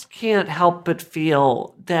just can't help but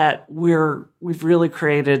feel that we've really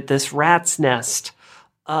created this rat's nest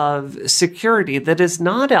of security that is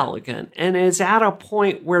not elegant and is at a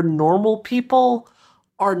point where normal people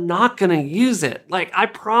are not going to use it. Like, I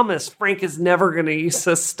promise Frank is never going to use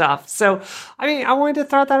this stuff. So, I wanted to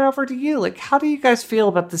throw that over to you. Like, how do you guys feel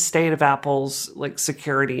about the state of Apple's,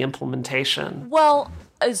 security implementation? Well,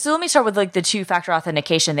 so let me start with, the two-factor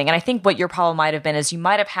authentication thing. And I think what your problem might have been is you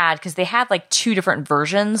might have had, because they had, two different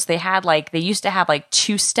versions. They had, they used to have,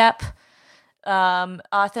 two-step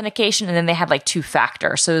authentication, and then they had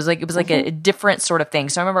two-factor. So it was a different sort of thing.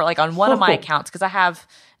 So I remember on one of my accounts, because I have,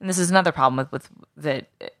 and this is another problem with that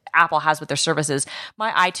Apple has with their services,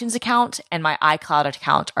 my iTunes account and my iCloud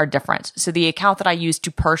account are different. So the account that I use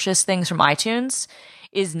to purchase things from iTunes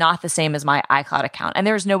is not the same as my iCloud account. And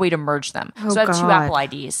there's no way to merge them. So I have two Apple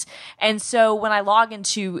IDs. And so when I log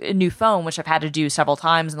into a new phone, which I've had to do several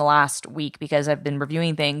times in the last week because I've been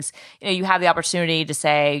reviewing things, you have the opportunity to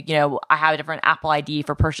say, I have a different Apple ID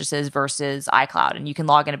for purchases versus iCloud. And you can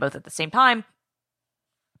log into both at the same time.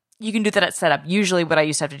 You can do that at setup. Usually what I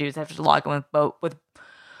used to have to do is I have to log in with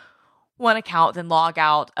one account, then log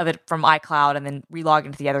out of it from iCloud and then relog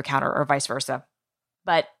into the other account or vice versa.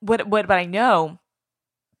 But what I know,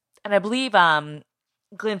 and I believe Glenn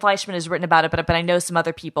Fleischman has written about it, but I know some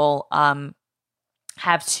other people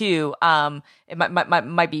have too. It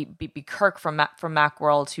might be Kirk from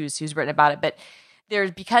Macworld who's written about it, but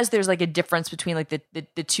because there's like a difference between like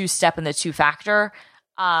the two-step and the two-factor.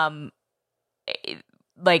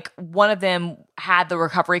 Like one of them had the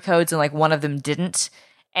recovery codes and like one of them didn't,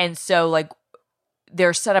 and so like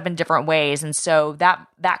they're set up in different ways, and so that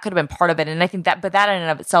could have been part of it. And I think that, but that in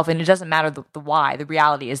and of itself, and it doesn't matter the why. The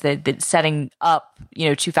reality is that setting up,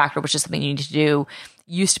 two-factor, which is something you need to do,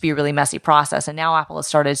 used to be a really messy process, and now Apple has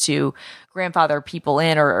started to grandfather people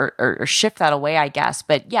in or shift that away, I guess.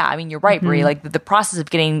 But yeah, I mean, you're right, Brie. Like the process of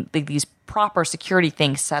getting these proper security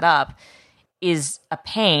things set up is a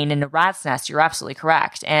pain and a rat's nest. You're absolutely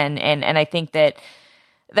correct, and I think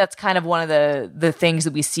that's kind of one of the things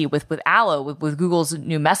that we see with Allo, with Google's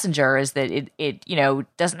new Messenger, is that it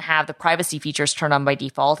doesn't have the privacy features turned on by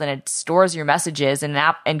default, and it stores your messages,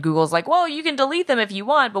 and Google's like, well, you can delete them if you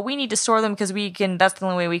want, but we need to store them because that's the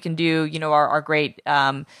only way we can do our great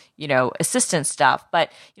assistant stuff.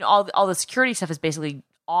 But all the security stuff is basically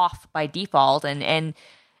off by default, and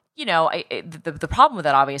the problem with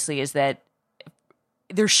that obviously is that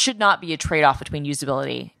there should not be a trade-off between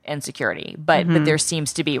usability and security, but there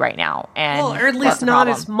seems to be right now, and or at least not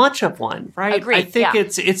as much of one, right? Agreed. I think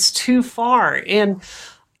it's too far, and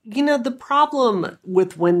the problem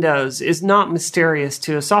with Windows is not mysterious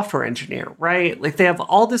to a software engineer, right? Like they have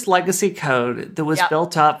all this legacy code that was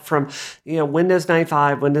built up from Windows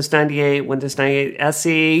 95, Windows 98, Windows 98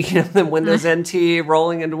 SE, then Windows NT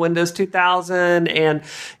rolling into Windows 2000, and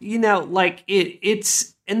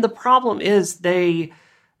it's and the problem is they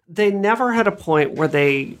never had a point where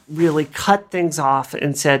they really cut things off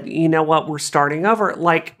and said, you know what, we're starting over,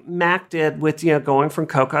 like Mac did with, going from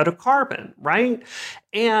Cocoa to Carbon, right?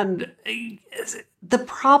 And the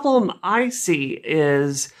problem I see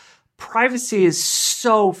is privacy is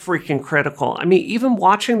so freaking critical. I mean, even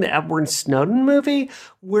watching the Edward Snowden movie,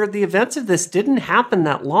 where the events of this didn't happen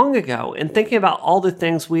that long ago, and thinking about all the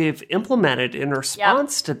things we've implemented in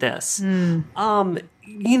response to this,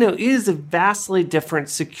 it is a vastly different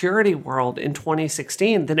security world in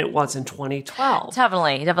 2016 than it was in 2012.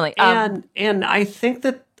 Definitely. And I think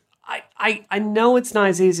that I know it's not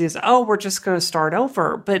as easy as, we're just going to start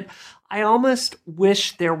over, but I almost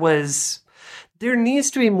wish there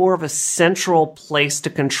needs to be more of a central place to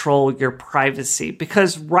control your privacy,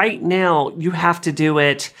 because right now you have to do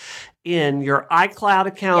it in your iCloud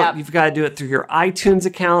account. Yep. You've got to do it through your iTunes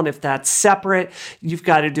account. If that's separate, you've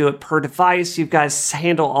got to do it per device. You've got to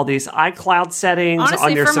handle all these iCloud settings. Honestly,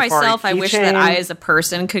 on your for Safari myself, I wish that keychain. I, as a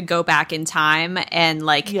person, could go back in time and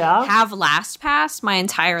have LastPass my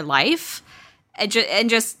entire life,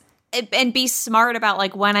 and be smart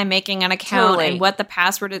about when I'm making an account and what the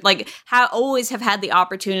password is. Always have had the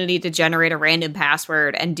opportunity to generate a random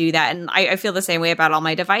password and do that. And I feel the same way about all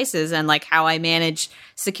my devices and how I manage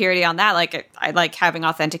security on that. I like having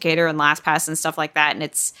Authenticator and LastPass and stuff like that. And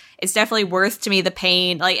it's definitely worth to me the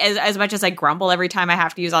pain. As much as I grumble every time I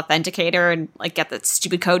have to use Authenticator and get that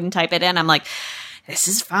stupid code and type it in, I'm like, this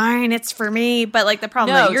is fine, it's for me. But the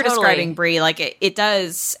problem that you're describing, Brie, it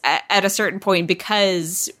does at a certain point,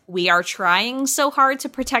 because we are trying so hard to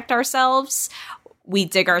protect ourselves, we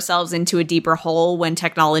dig ourselves into a deeper hole when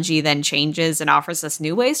technology then changes and offers us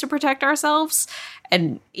new ways to protect ourselves.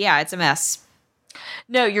 And yeah, it's a mess.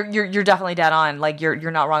 No, you're definitely dead on.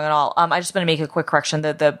 You're not wrong at all. I just want to make a quick correction.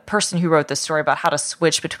 The person who wrote this story about how to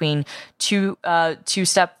switch between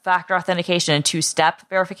two-step factor authentication and two-step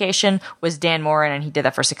verification was Dan Morin, and he did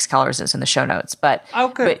that for $6. It's in the show notes. But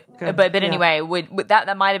good. But anyway, would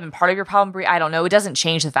that might have been part of your problem, Brie? I don't know. It doesn't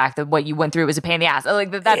change the fact that what you went through was a pain in the ass.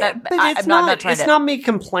 It's not me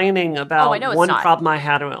complaining about one problem I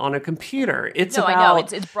had on a computer. It's I know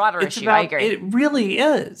it's a broader issue. I agree. It really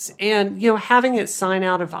is, and having it sign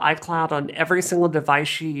out of iCloud on every single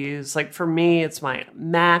device you use. For me, it's my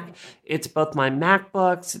Mac, it's both my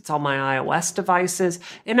MacBooks, it's all my iOS devices,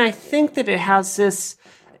 and I think that it has this.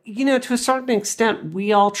 To a certain extent,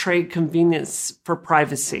 we all trade convenience for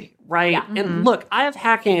privacy, right? Yeah. And look, I have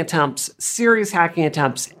serious hacking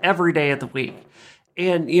attempts every day of the week.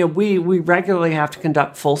 And, we regularly have to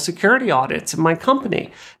conduct full security audits in my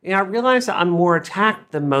company. And I realize that I'm more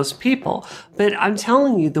attacked than most people. But I'm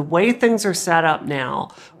telling you, the way things are set up now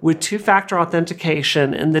with two-factor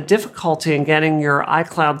authentication and the difficulty in getting your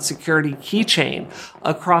iCloud security keychain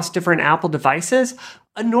across different Apple devices,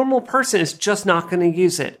 a normal person is just not going to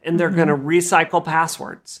use it, and they're going to recycle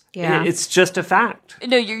passwords. Yeah. It's just a fact.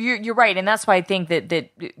 No, you're right, and that's why I think that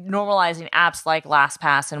normalizing apps like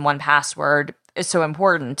LastPass and 1Password is so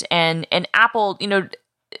important. And Apple,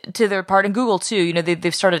 to their part, and Google too,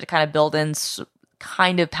 they've started to kind of build in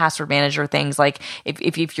kind of password manager things. Like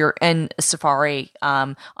if you're in Safari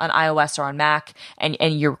on iOS or on Mac and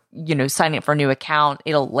you're signing up for a new account,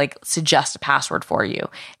 it'll like suggest a password for you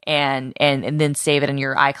and then save it in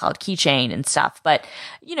your iCloud keychain and stuff. But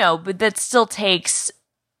but that still takes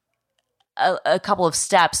a couple of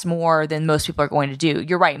steps more than most people are going to do.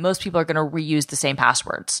 You're right. Most people are going to reuse the same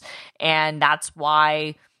passwords. And that's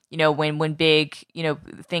why, when big,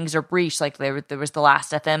 things are breached, like there was the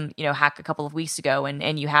Last FM, hack a couple of weeks ago,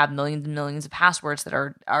 and you have millions and millions of passwords that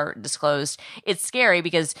are disclosed. It's scary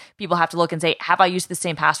because people have to look and say, have I used the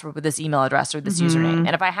same password with this email address or this username?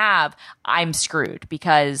 And if I have, I'm screwed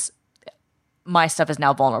because my stuff is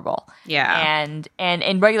now vulnerable. Yeah.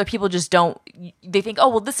 And regular people just don't, they think, oh,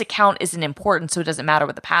 well, this account isn't important, so it doesn't matter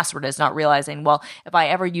what the password is, not realizing, well, if I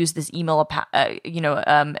ever use this email,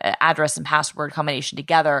 address and password combination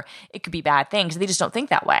together, it could be bad things. They just don't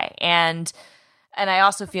think that way. And I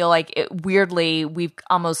also feel like weirdly, we've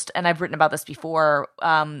almost, and I've written about this before,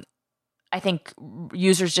 I think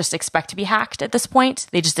users just expect to be hacked at this point.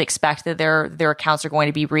 They just expect that their accounts are going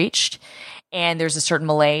to be breached. And there's a certain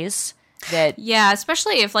malaise that, yeah,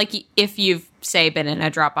 especially if you've say been in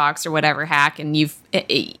a Dropbox or whatever hack and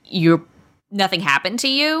nothing happened to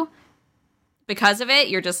you because of it,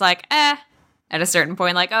 you're just like at a certain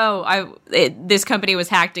point, like, this company was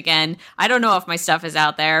hacked again. I don't know if my stuff is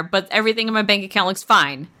out there, but everything in my bank account looks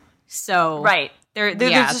fine. So right. There's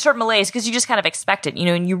a certain malaise because you just kind of expect it,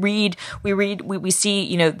 and we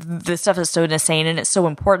see, the stuff is so insane and it's so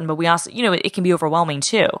important, but we also, it can be overwhelming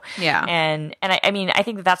too. Yeah. And I mean, I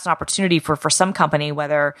think that's an opportunity for some company,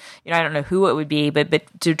 whether, I don't know who it would be, but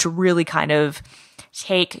to really kind of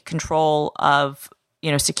take control of,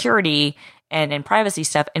 security and privacy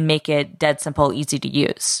stuff and make it dead simple, easy to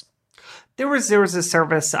use. There was a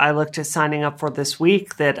service I looked at signing up for this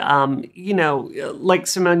week that, like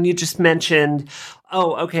Simone, you just mentioned,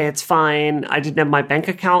 oh, okay, it's fine. I didn't have my bank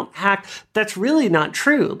account hacked. That's really not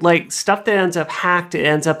true. Like stuff that ends up hacked, it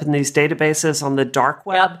ends up in these databases on the dark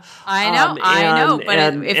web. Yep. I know. But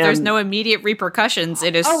if there's no immediate repercussions,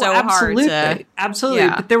 it is hard to... Absolutely.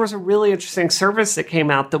 Yeah. But there was a really interesting service that came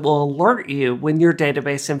out that will alert you when your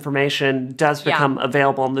database information does become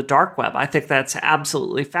available on the dark web. I think that's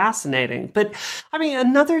absolutely fascinating. But I mean,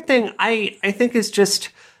 another thing I think is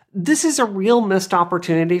just... This is a real missed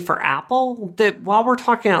opportunity for Apple that while we're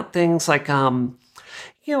talking about things like,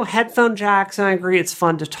 headphone jacks, and I agree it's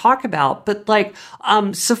fun to talk about, but like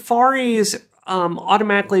Safari's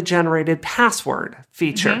automatically generated password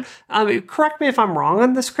feature. Correct me if I'm wrong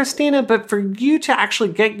on this, Christina, but for you to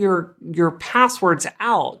actually get your passwords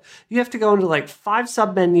out, you have to go into like 5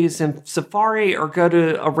 submenus in Safari or go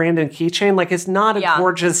to a random keychain. Like it's not a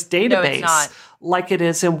gorgeous database. No, it's not. Like it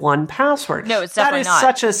is in 1Password. No, it's definitely not.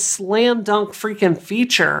 That is such a slam dunk freaking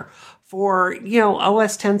feature for,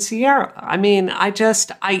 OS X Sierra. I mean,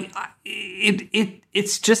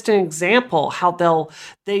 it's just an example how they'll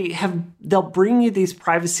bring you these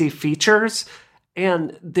privacy features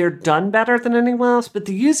and they're done better than anyone else. But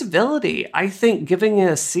the usability, I think giving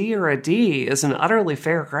it a C or a D is an utterly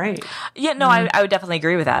fair grade. Yeah, no, I would definitely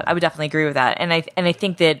agree with that. And I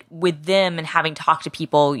think that with them and having talked to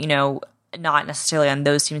people, not necessarily on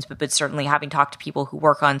those teams, but certainly having talked to people who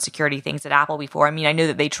work on security things at Apple before. I mean, I know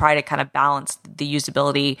that they try to kind of balance the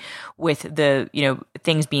usability with the,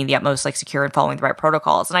 things being the utmost like secure and following the right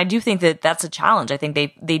protocols. And I do think that that's a challenge. I think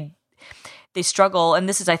they struggle, and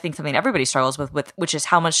this is, I think, something everybody struggles with, which is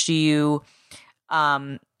how much do you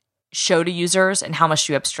show to users and how much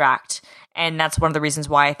do you abstract? And that's one of the reasons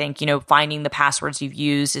why I think, finding the passwords you've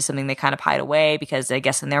used is something they kind of hide away, because I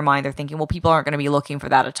guess in their mind they're thinking, well, people aren't going to be looking for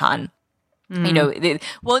that a ton.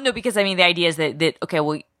 Because I mean, the idea is that okay,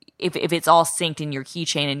 well, if it's all synced in your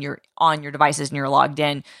keychain and you're on your devices and you're logged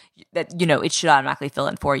in, that it should automatically fill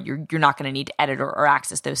in for you. You're not going to need to edit or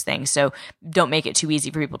access those things. So don't make it too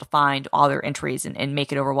easy for people to find all their entries and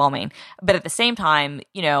make it overwhelming. But at the same time,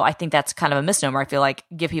 I think that's kind of a misnomer. I feel like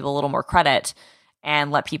give people a little more credit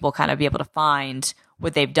and let people kind of be able to find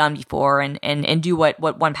what they've done before and do what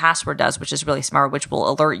 1Password does, which is really smart, which will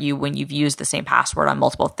alert you when you've used the same password on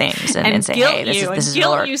multiple things and say, hey, this is an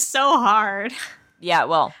alert. You so hard. Yeah,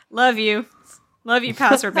 well. Love you,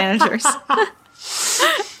 password managers.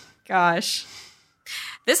 Gosh.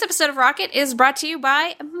 This episode of Rocket is brought to you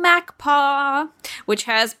by MacPaw, which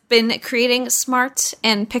has been creating smart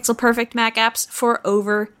and pixel-perfect Mac apps for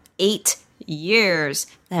over 8 years.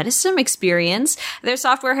 That is some experience. Their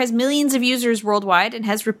software has millions of users worldwide and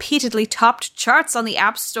has repeatedly topped charts on the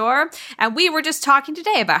App Store. And we were just talking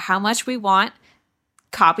today about how much we want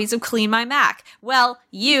copies of Clean My Mac. Well,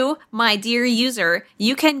 you, my dear user,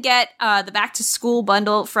 you can get the back to school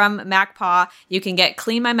bundle from MacPaw. You can get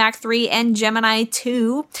Clean My Mac 3 and Gemini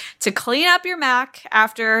 2 to clean up your Mac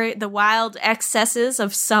after the wild excesses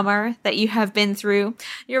of summer that you have been through.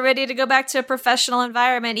 You're ready to go back to a professional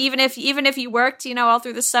environment. Even if you worked, all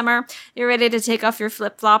through the summer, you're ready to take off your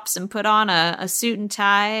flip-flops and put on a suit and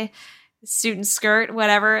tie, suit and skirt,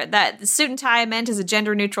 whatever. That the suit and tie I meant is a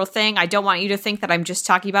gender neutral thing. I don't want you to think that I'm just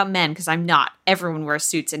talking about men, because I'm not. Everyone wears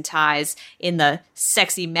suits and ties in the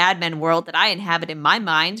sexy Mad Men world that I inhabit in my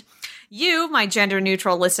mind. You, my gender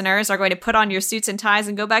neutral listeners, are going to put on your suits and ties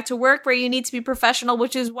and go back to work where you need to be professional,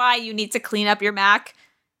 which is why you need to clean up your Mac.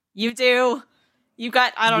 You do. You've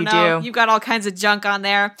got all kinds of junk on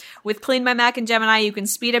there. With Clean My Mac and Gemini, you can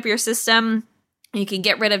speed up your system. You can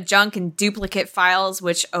get rid of junk and duplicate files,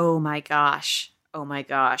 which, oh my gosh.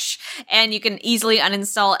 And you can easily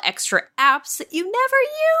uninstall extra apps that you never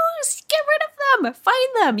use. Get rid of them. Find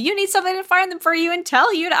them. You need something to find them for you and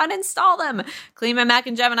tell you to uninstall them. Clean My Mac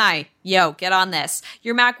and Gemini. Yo, get on this.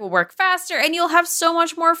 Your Mac will work faster and you'll have so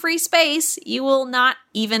much more free space. You will not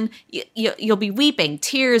even, you'll be weeping.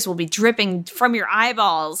 Tears will be dripping from your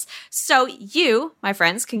eyeballs. So you, my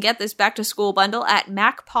friends, can get this back to school bundle at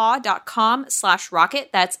macpaw.com/rocket.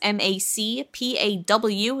 That's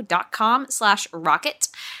macpaw.com/rocket.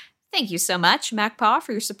 Thank you so much, MacPaw,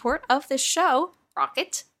 for your support of this show,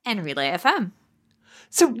 Rocket and Relay FM.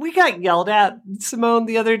 So we got yelled at, Simone,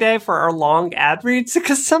 the other day for our long ad reads,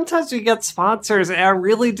 because sometimes we get sponsors and I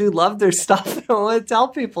really do love their stuff and I want to tell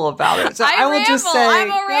people about it. So I will just say,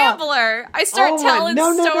 I'm a rambler. I start telling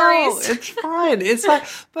stories. No, it's fine. It's fine.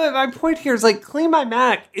 But my point here is Clean My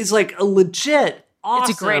Mac is a legit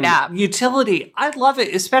awesome, it's a great app. Utility. I love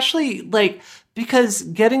it, especially because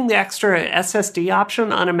getting the extra SSD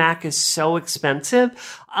option on a Mac is so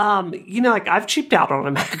expensive. I've cheaped out on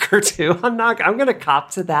a Mac or two. I'm going to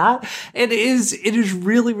cop to that. It is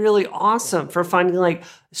really, really awesome for finding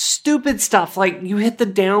stupid stuff. You hit the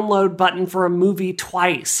download button for a movie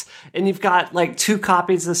twice and you've got 2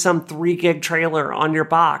 copies of some 3 gig trailer on your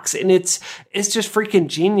box. And it's just freaking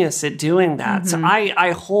genius at doing that. Mm-hmm. So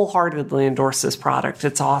I wholeheartedly endorse this product.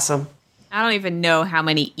 It's awesome. I don't even know how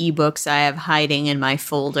many ebooks I have hiding in my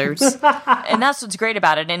folders. And that's what's great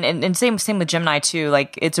about it. And same with Gemini too.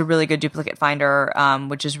 It's a really good duplicate finder,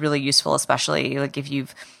 which is really useful, especially if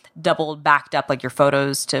you've backed up your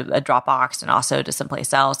photos to a Dropbox and also to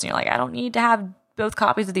someplace else. And you're I don't need to have both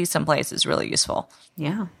copies of these someplace. Is really useful.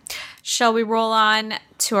 Yeah. Shall we roll on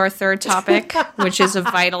to our third topic, which is of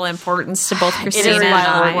vital importance to both Christina and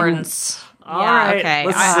I? Importance. All right, okay.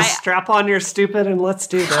 Let's strap on your stupid and let's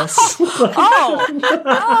do this.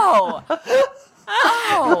 Oh!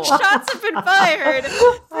 Shots have been fired.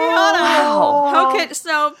 Rihanna. Wow. Okay,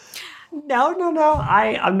 so... No.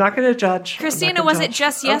 I'm not going to judge. Christina, was it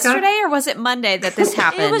just yesterday or was it Monday that this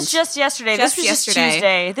happened? It was just yesterday. This was just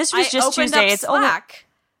Tuesday. It's Slack,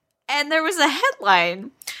 and there was a headline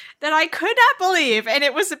that I could not believe, and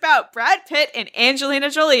it was about Brad Pitt and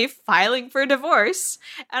Angelina Jolie filing for divorce.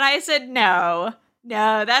 And I said, no,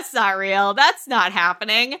 that's not real. That's not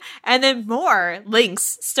happening. And then more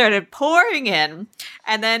links started pouring in.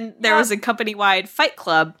 And then there was a company-wide fight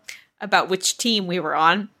club about which team we were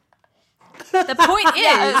on. The point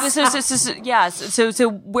is, So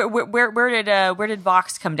where did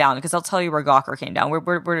Vox come down? Because I'll tell you where Gawker came down. I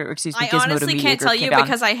honestly can't tell you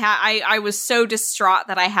because I was so distraught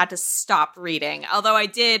that I had to stop reading. Although I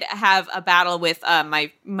did have a battle with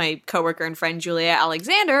my coworker and friend Julia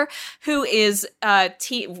Alexander, who is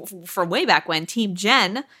from way back when Team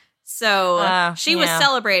Jen. So she was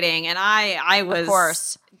celebrating, and I was, of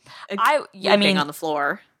course, on the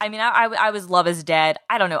floor. I was Love Is Dead.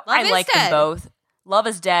 I don't know. I like them both. Love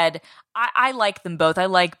Is Dead. I like them both. I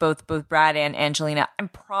like both Brad and Angelina. I'm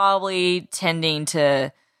probably tending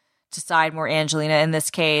to side more Angelina in this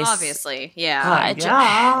case. Obviously, yeah. I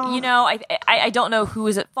don't know who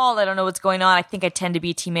is at fault. I don't know what's going on. I think I tend to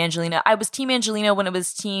be Team Angelina. I was Team Angelina when it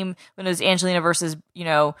was Angelina versus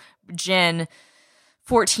Jen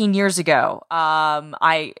 14 years ago,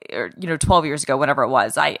 12 years ago, whenever it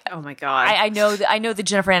was. Oh my God. I know that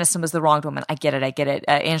Jennifer Aniston was the wronged woman. I get it.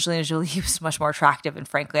 Angelina Jolie was much more attractive, and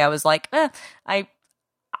frankly, I was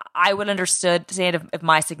I would understood if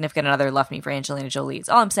my significant other left me for Angelina Jolie. That's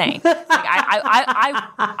all I'm saying.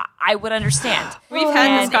 I would understand. We've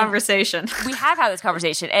had this conversation. We have had this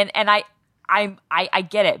conversation, and I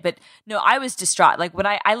get it, but no, I was distraught. When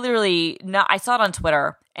I literally, I saw it on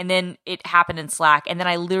Twitter, and then it happened in Slack, and then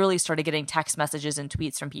I literally started getting text messages and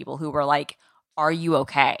tweets from people who were like, "Are you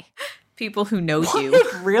okay?" people who know you.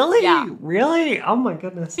 Really? Yeah. Really? Oh my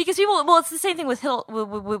goodness. Because people, well, it's the same thing with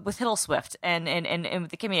with Hiddle Swift and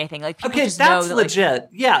with the Kimmy thing. Like, people Okay, just that's know that, legit.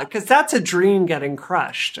 Yeah, because that's a dream getting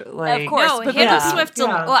crushed. Like, Of course. No, but Hiddle Swift.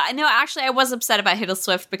 yeah. Well, no, actually, I was upset about Hiddle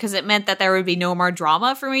Swift because it meant that there would be no more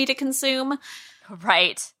drama for me to consume.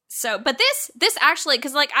 right. So, but this actually,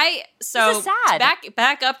 because like This is sad.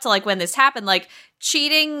 back up to like when this happened, like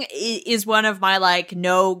cheating is one of my like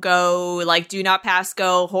no go, like do not pass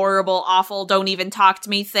go, horrible, awful, don't even talk to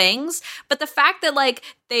me things. But the fact that like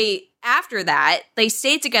after that they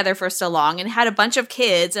stayed together for so long and had a bunch of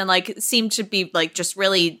kids and like seemed to be like just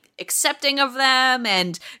really accepting of them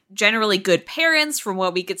and generally good parents from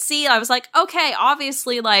what we could see, I was like, okay,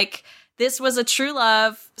 obviously like this was a true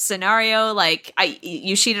love scenario. Like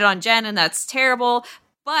you cheated on Jen and that's terrible,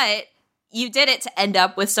 but you did it to end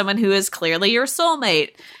up with someone who is clearly your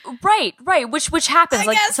soulmate. Right. Which happens. I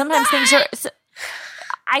Like guess sometimes not. things are.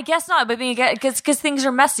 I guess not, but because things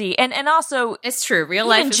are messy, and also It's true. Real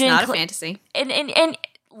Even life is Jen not a Cl- fantasy. and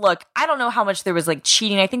look, I don't know how much there was like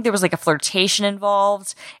cheating. I think there was like a flirtation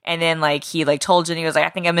involved, and then like he like told Jen, he was like, I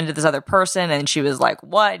think I'm into this other person, and she was like,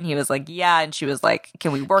 what? And he was like, yeah, and she was like,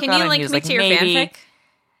 can we work Can on you it? And he link was me like, to your maybe. fanfic?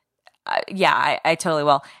 Yeah, I totally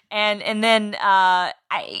will. And then I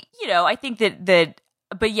think that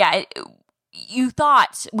but yeah,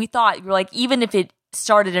 we thought you're like, even if it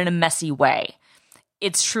started in a messy way,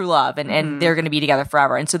 it's true love and they're going to be together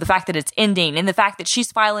forever. And so the fact that it's ending and the fact that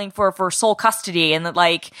she's filing for sole custody and that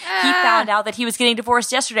like he found out that he was getting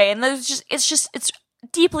divorced yesterday, and it's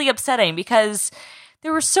deeply upsetting because they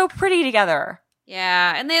were so pretty together.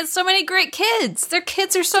 Yeah, and they had so many great kids. Their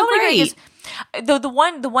kids are so many great. kids. The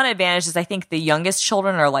one advantage is I think the youngest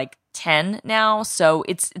children are like 10 now, so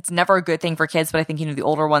it's never a good thing for kids. But I think the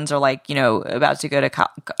older ones are like about to go to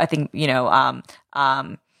I think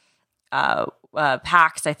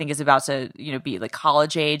Pax I think is about to be like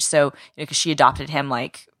college age. So because she adopted him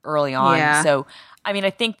like early on. Yeah. So I mean I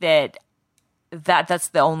think that's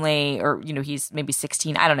the only, or he's maybe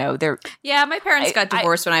 16. I don't know. Yeah, my parents got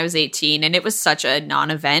divorced when I was 18, and it was such a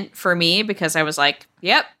non-event for me because I was like,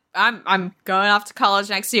 "Yep, I'm going off to college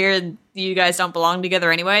next year, and you guys don't belong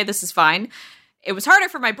together anyway. This is fine." It was harder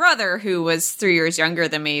for my brother, who was 3 years younger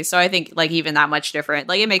than me, so I think like even that much different,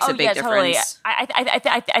 like it makes a big difference. Totally.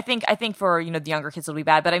 I think for the younger kids it'll be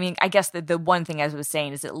bad, but I mean I guess the one thing I was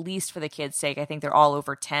saying is at least for the kids' sake, I think they're all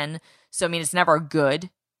over 10. So I mean it's never good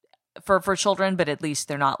for children, but at least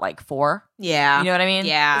they're not like 4. Yeah. You know what I mean?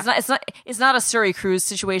 Yeah. It's not a Surrey Cruise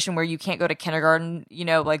situation where you can't go to kindergarten,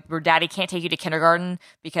 like where daddy can't take you to kindergarten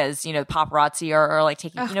because, paparazzi are like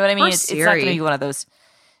taking, you know what I mean? It's not going to be one of those.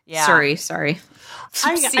 Yeah. Sorry.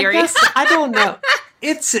 I guess, I don't know.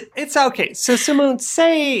 It's okay. So Simone,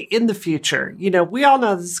 say in the future, we all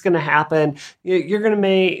know this is going to happen. You're going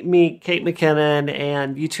to meet Kate McKinnon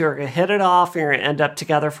and you two are going to hit it off and you're going to end up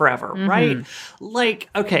together forever, right? Like,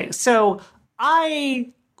 okay, so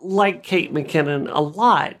I like Kate McKinnon a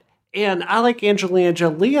lot. And I like Angelina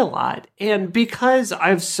Jolie a lot. And because I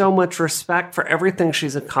have so much respect for everything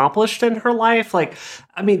she's accomplished in her life, like,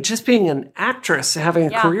 I mean, just being an actress,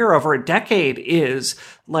 having a career over a decade is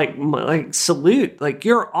like salute. Like,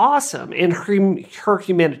 you're awesome. And her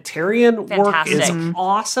humanitarian work is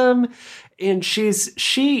awesome. And she's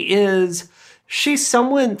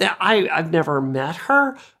someone that I've never met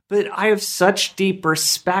her, but I have such deep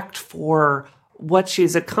respect for what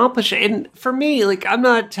she's accomplished. And for me, like, I'm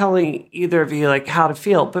not telling either of you like how to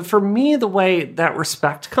feel, but for me, the way that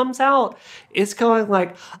respect comes out is going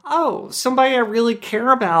like, oh, somebody I really care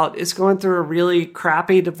about is going through a really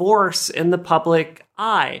crappy divorce in the public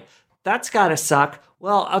eye. That's gotta suck.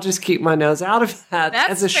 Well, I'll just keep my nose out of that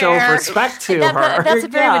as a show of respect to her. That's a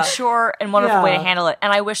very mature and wonderful way to handle it.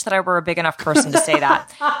 And I wish that I were a big enough person to say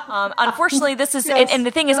that. Unfortunately, this is, and the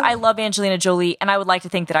thing is, I love Angelina Jolie, and I would like to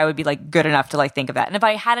think that I would be like good enough to like think of that. And if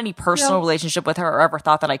I had any personal relationship with her or ever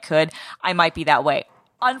thought that I could, I might be that way.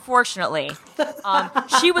 Unfortunately,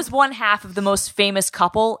 she was one half of the most famous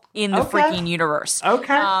couple in the freaking universe.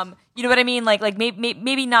 Okay. You know what I mean? Like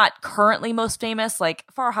maybe not currently most famous. Like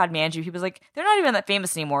Farhad Manjoo, he was like, they're not even that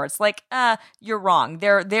famous anymore. It's like, you're wrong.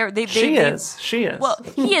 She is. Well,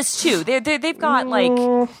 he is too. They've got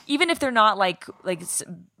like, even if they're not like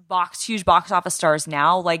huge box office stars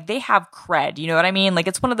now, like they have cred. You know what I mean? Like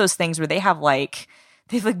it's one of those things where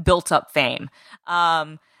they've built up fame.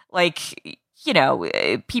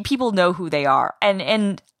 People know who they are,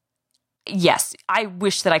 and yes, I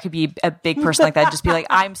wish that I could be a big person like that. Just be like,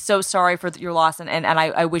 I'm so sorry for your loss, and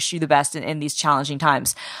I wish you the best in these challenging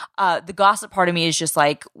times. The gossip part of me is just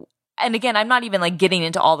like, and again, I'm not even like getting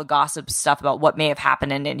into all the gossip stuff about what may have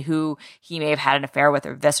happened and who he may have had an affair with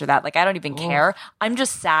or this or that. Like, I don't even care. I'm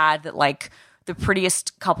just sad that like the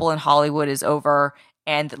prettiest couple in Hollywood is over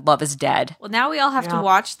and that love is dead. Well, now we all have to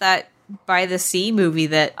watch that By the Sea movie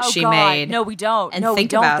that she made. No, we don't. And no,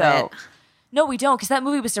 think we don't, about though. it. No, we don't, because that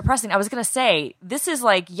movie was depressing. I was going to say, this is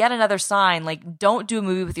like yet another sign, like, don't do a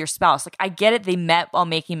movie with your spouse. Like, I get it. They met while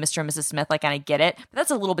making Mr. and Mrs. Smith, like, and I get it. But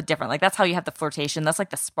that's a little bit different. Like, that's how you have the flirtation. That's like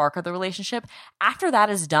the spark of the relationship. After that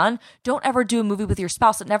is done, don't ever do a movie with your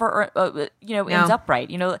spouse. It never, ends up right.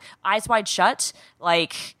 You know, Eyes Wide Shut,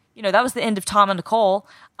 like, you know, that was the end of Tom and Nicole.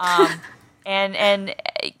 And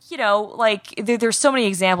you know, like, there's so many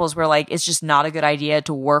examples where, like, it's just not a good idea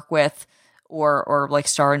to work with or like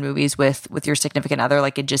star in movies with your significant other.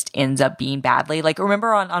 Like, it just ends up being badly. Like,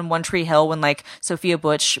 remember on One Tree Hill when like Sophia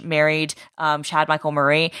Butch married Chad Michael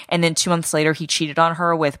Murray, and then 2 months later he cheated on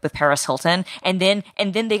her with Paris Hilton, and then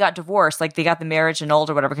they got divorced. Like, they got the marriage annulled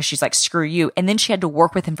or whatever because she's like, screw you. And then she had to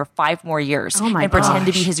work with him for 5 more years and pretend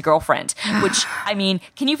to be his girlfriend. Which, I mean,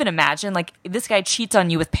 can you even imagine? Like, this guy cheats on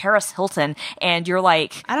you with Paris Hilton, and you're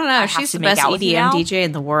like, I don't know. She's the best EDM DJ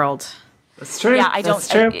in the world. That's true. Yeah, I That's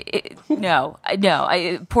don't.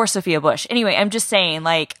 true. Poor Sophia Bush. Anyway, I'm just saying,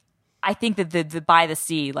 like, I think that the By the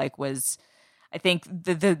Sea, like, was, I think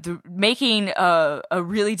the making a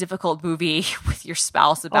really difficult movie with your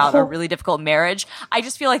spouse about a really difficult marriage. I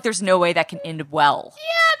just feel like there's no way that can end well.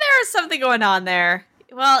 Yeah, there is something going on there.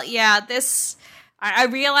 Well, yeah, I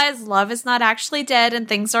realize love is not actually dead and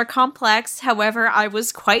things are complex. However, I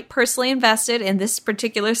was quite personally invested in this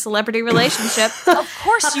particular celebrity relationship. Of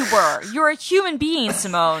course you were. You're a human being,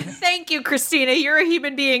 Simone. Thank you, Christina. You're a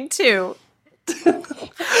human being, too. Brianna,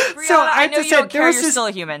 I know you don't care. You're still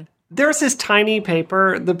a human. There's this tiny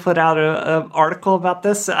paper that put out an article about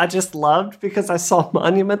this that I just loved because I saw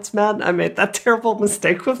Monuments Men. I made that terrible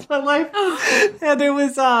mistake with my life. And it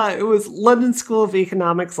was London School of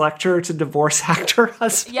Economics lecturer to divorce actor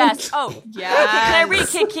husband. Yes. Oh, yeah.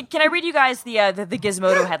 Can I read you guys the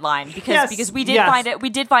Gizmodo headline? Because we did find it. We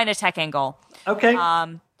did find a tech angle. Okay.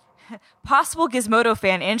 Possible Gizmodo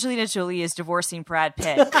fan Angelina Jolie is divorcing Brad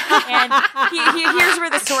Pitt. And here's where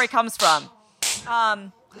the story comes from.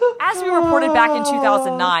 As we reported back in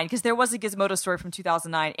 2009, because there was a Gizmodo story from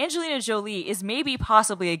 2009, Angelina Jolie is maybe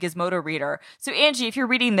possibly a Gizmodo reader. So Angie, if you're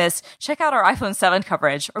reading this, check out our iPhone 7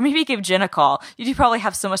 coverage, or maybe give Jen a call. You do probably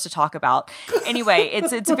have so much to talk about. Anyway,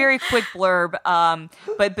 it's a very quick blurb,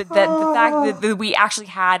 but the fact that we actually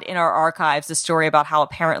had in our archives a story about how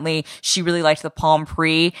apparently she really liked the Palm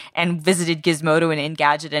Pre and visited Gizmodo and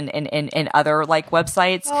Engadget and other like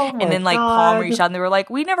websites, and then like Palm reached out and they were like,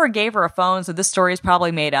 we never gave her a phone, so this story is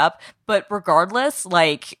probably made up. But regardless,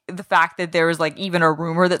 like, the fact that there was like even a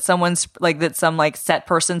rumor that some like set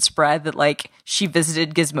person spread that like she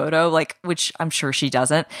visited Gizmodo, like, which I'm sure she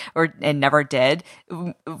doesn't and never did,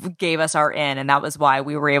 gave us our in, and that was why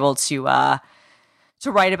we were able to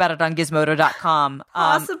write about it on Gizmodo.com.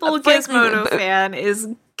 Possible Gizmodo fan is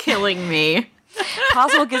killing me.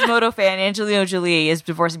 Possible Gizmodo fan Angelina Jolie is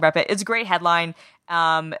divorcing Brad Pitt. It's a great headline.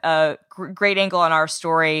 Great angle on our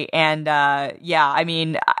story, and I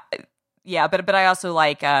mean, but I also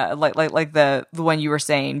like the one you were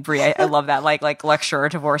saying, Brie. I love that, like lecturer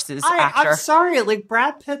divorces actor. I'm sorry, like,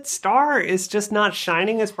 Brad Pitt's star is just not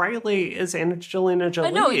shining as brightly as Angelina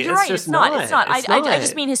Jolie. No, you're right. It's not. I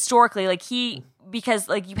just mean historically, like, because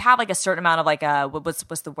like you have like a certain amount of like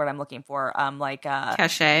what's the word I'm looking for,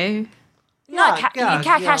 cachet.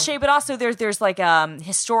 Cachet, but also there's like not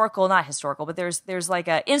historical, but there's like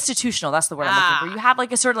a institutional. That's the word I'm looking for. You have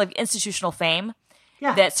like a certain like institutional fame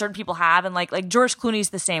that certain people have, and like George Clooney's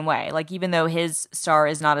the same way. Like, even though his star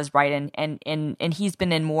is not as bright, and he's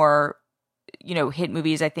been in more, hit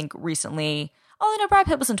movies, I think recently. Oh, no, Brad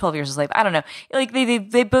Pitt was in 12 Years a Slave. I don't know. Like,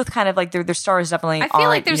 they both kind of, like, their stars definitely I feel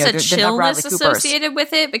like there's a chillness associated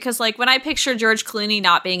with it, because, like, when I picture George Clooney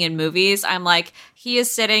not being in movies, I'm like, he is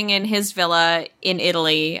sitting in his villa in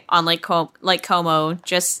Italy on Lake Como,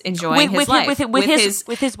 just enjoying his life. With his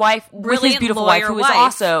wife, with his beautiful wife, who is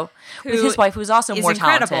also more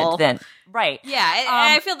talented than... Right. Yeah, and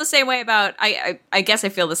I feel the same way about, I guess I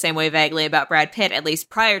feel the same way vaguely about Brad Pitt, at least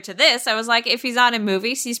prior to this. I was like, if he's not in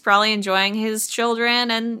movies, he's probably enjoying his children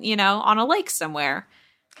and, on a lake somewhere.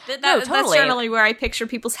 That's certainly where I picture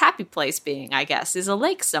people's happy place being, I guess, is a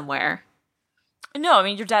lake somewhere. No, I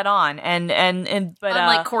mean, you're dead on. But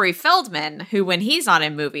unlike Corey Feldman, who when he's not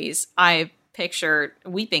in movies, I picture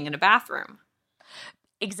weeping in a bathroom.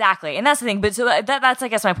 Exactly. And that's the thing. But so that's, I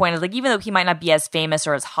guess, my point is, like, even though he might not be as famous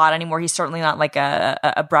or as hot anymore, he's certainly not like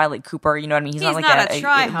a Bradley Cooper. You know what I mean? He's not like not a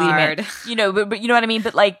try-hard. You know, but you know what I mean?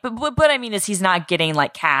 But like, but what I mean is he's not getting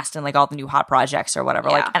like cast in like all the new hot projects or whatever.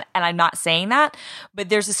 Yeah. Like, and I'm not saying that, but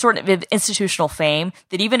there's this sort of institutional fame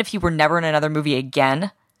that even if he were never in another movie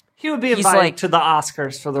again, he would be invited to the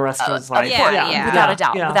Oscars for the rest of his life. Without a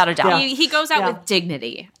doubt. Without a doubt. He goes out with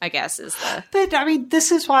dignity, I guess, is the... But, I mean,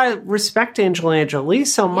 this is why I respect Angelina Jolie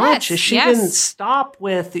so much. Is she didn't stop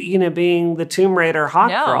with, being the Tomb Raider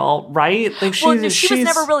hot girl, right? Like, she was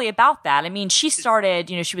never really about that. I mean, she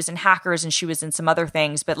started, she was in Hackers and she was in some other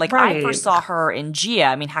things. But, like, I first saw her in Gia.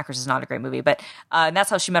 I mean, Hackers is not a great movie. But and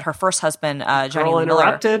that's how she met her first husband, Johnny Lee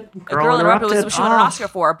Miller. Girl Interrupted was what she won an Oscar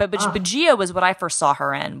for. But Gia was what I first saw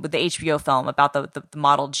her in, with the HBO film about the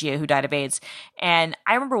model Gia who died of AIDS. And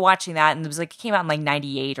I remember watching that, and it was like, it came out in like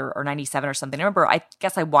 98 or 97 or something. I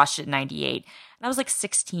guess I watched it in 98, and I was like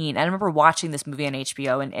 16. I remember watching this movie on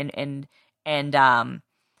HBO and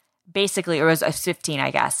basically, or I was 15,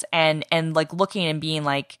 I guess. And like looking and being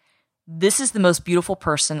like, this is the most beautiful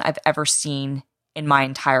person I've ever seen in my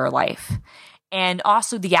entire life. And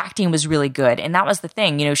also the acting was really good. And that was the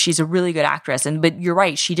thing, she's a really good actress. But you're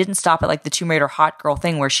right. She didn't stop at like the Tomb Raider hot girl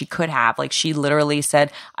thing where she could have. Like, she literally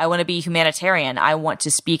said, I want to be humanitarian. I want to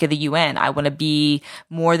speak at the UN. I want to be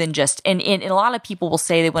more than just, and a lot of people will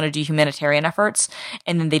say they want to do humanitarian efforts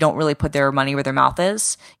and then they don't really put their money where their mouth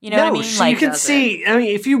is. You know what I mean? Like, you can see,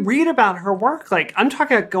 if you read about her work, like, I'm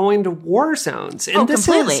talking about going to war zones. And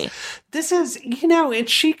completely. This is, and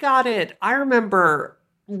she got it. I remember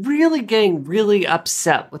really getting really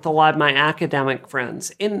upset with a lot of my academic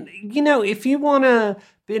friends. And, if you want to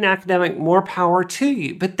be an academic, more power to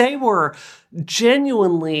you. But they were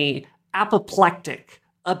genuinely apoplectic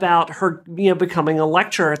about her, becoming a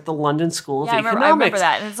lecturer at the London School of Economics. I remember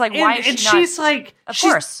that. And it's like, why is she not? She's like,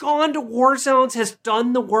 she's gone to war zones, has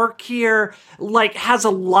done the work here, like, has a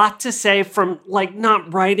lot to say from, like,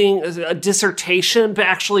 not writing a dissertation, but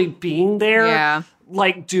actually being there. Yeah.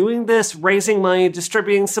 Like, doing this, raising money,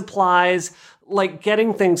 distributing supplies, like,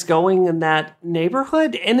 getting things going in that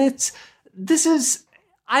neighborhood. And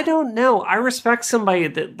I don't know. I respect somebody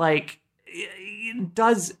that, like,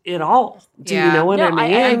 does it all. Do you know what I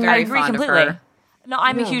mean? I agree completely. No,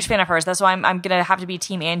 I'm a huge fan of hers. That's why I'm going to have to be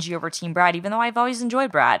Team Angie over Team Brad, even though I've always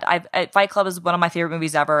enjoyed Brad. Fight Club is one of my favorite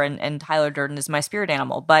movies ever, and Tyler Durden is my spirit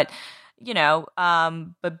animal. But,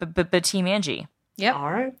 but Team Angie. Yep.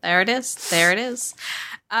 All right. There it is.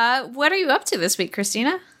 What are you up to this week,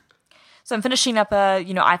 Christina? So I'm finishing up,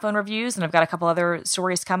 iPhone reviews, and I've got a couple other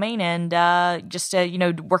stories coming, and just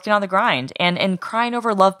working on the grind and crying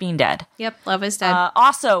over Love being dead. Yep, Love is dead.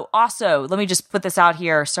 Also, let me just put this out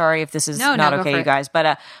here. Sorry if this is not okay, you guys,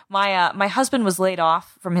 but my husband was laid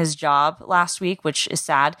off from his job last week, which is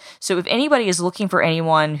sad. So if anybody is looking for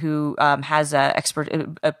anyone who has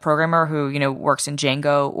a programmer who works in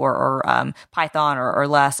Django or Python or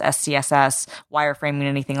less, SCSS, wireframing,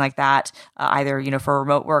 anything like that, either for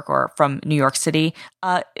remote work or from New York City,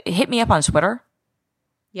 hit me up on Twitter.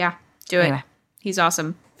 Yeah, do it. He's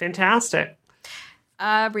awesome. Fantastic.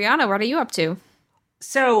 Brianna, what are you up to?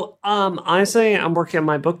 So, honestly, I'm working on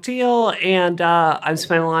my book deal, and I'm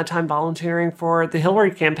spending a lot of time volunteering for the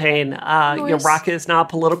Hillary campaign. Rocket is not a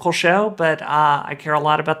political show, but I care a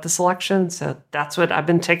lot about this election, so that's what I've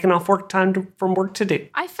been taking off work time from work to do.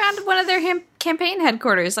 I found one of their campaign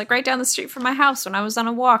headquarters, like right down the street from my house when I was on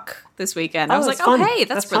a walk this weekend. I was like, fun. Hey,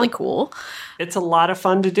 that's really cool. It's a lot of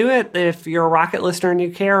fun to do it. If you're a Rocket listener and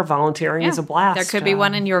you care, volunteering is a blast. There could be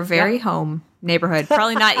one in your very home neighborhood.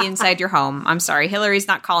 Probably not inside your home. I'm sorry. Hillary's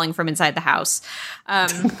not calling from inside the house.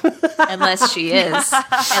 Unless she is.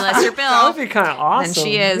 Unless you're Bill. That would be kind of awesome. Then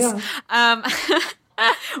she is. Yeah.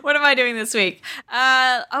 What am I doing this week?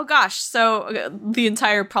 Oh gosh. So the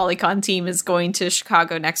entire Polycon team is going to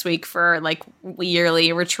Chicago next week for like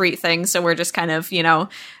yearly retreat thing. So we're just kind of,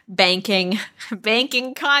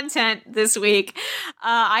 banking content this week.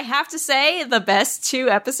 I have to say the best 2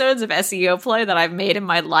 episodes of SEO Play that I've made in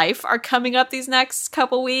my life are coming up these next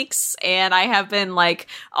couple weeks. And I have been like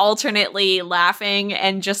alternately laughing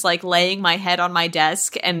and just like laying my head on my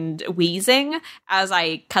desk and wheezing as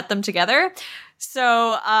I cut them together.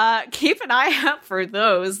 So keep an eye out for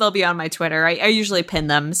those. They'll be on my Twitter. I usually pin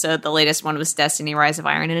them. So the latest one was Destiny Rise of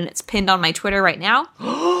Iron, and it's pinned on my Twitter right now.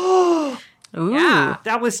 Ooh. Yeah.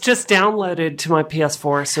 That was just downloaded to my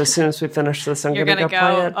PS4, so as soon as we finish this, I'm going to go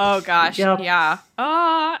play it. Oh, gosh. Yep. Yeah.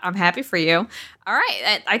 Oh, I'm happy for you. All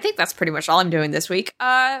right. I think that's pretty much all I'm doing this week.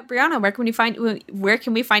 Brianna, where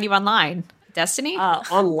can we find you online? Destiny?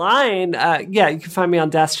 Online, yeah, you can find me on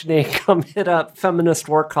Destiny. Come hit up Feminist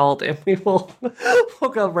War Cult, and we'll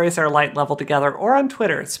go raise our light level together. Or on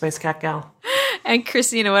Twitter, Space Cat Gal. And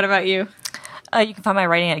Christina, what about you? You can find my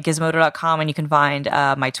writing at gizmodo.com, and you can find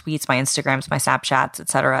my tweets, my Instagrams, my Snapchats,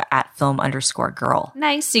 etc. at film_girl.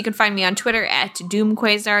 Nice. You can find me on Twitter at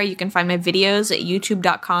DoomQuasar. You can find my videos at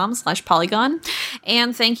youtube.com/polygon.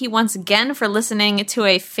 And thank you once again for listening to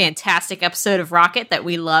a fantastic episode of Rocket that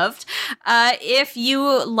we loved. If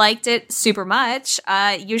you liked it super much,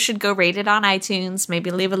 you should go rate it on iTunes. Maybe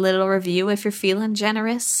leave a little review if you're feeling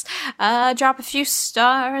generous. Drop a few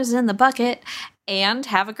stars in the bucket. And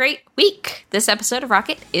have a great week. This episode of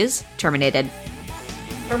Rocket is terminated.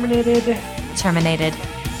 Terminated. Terminated.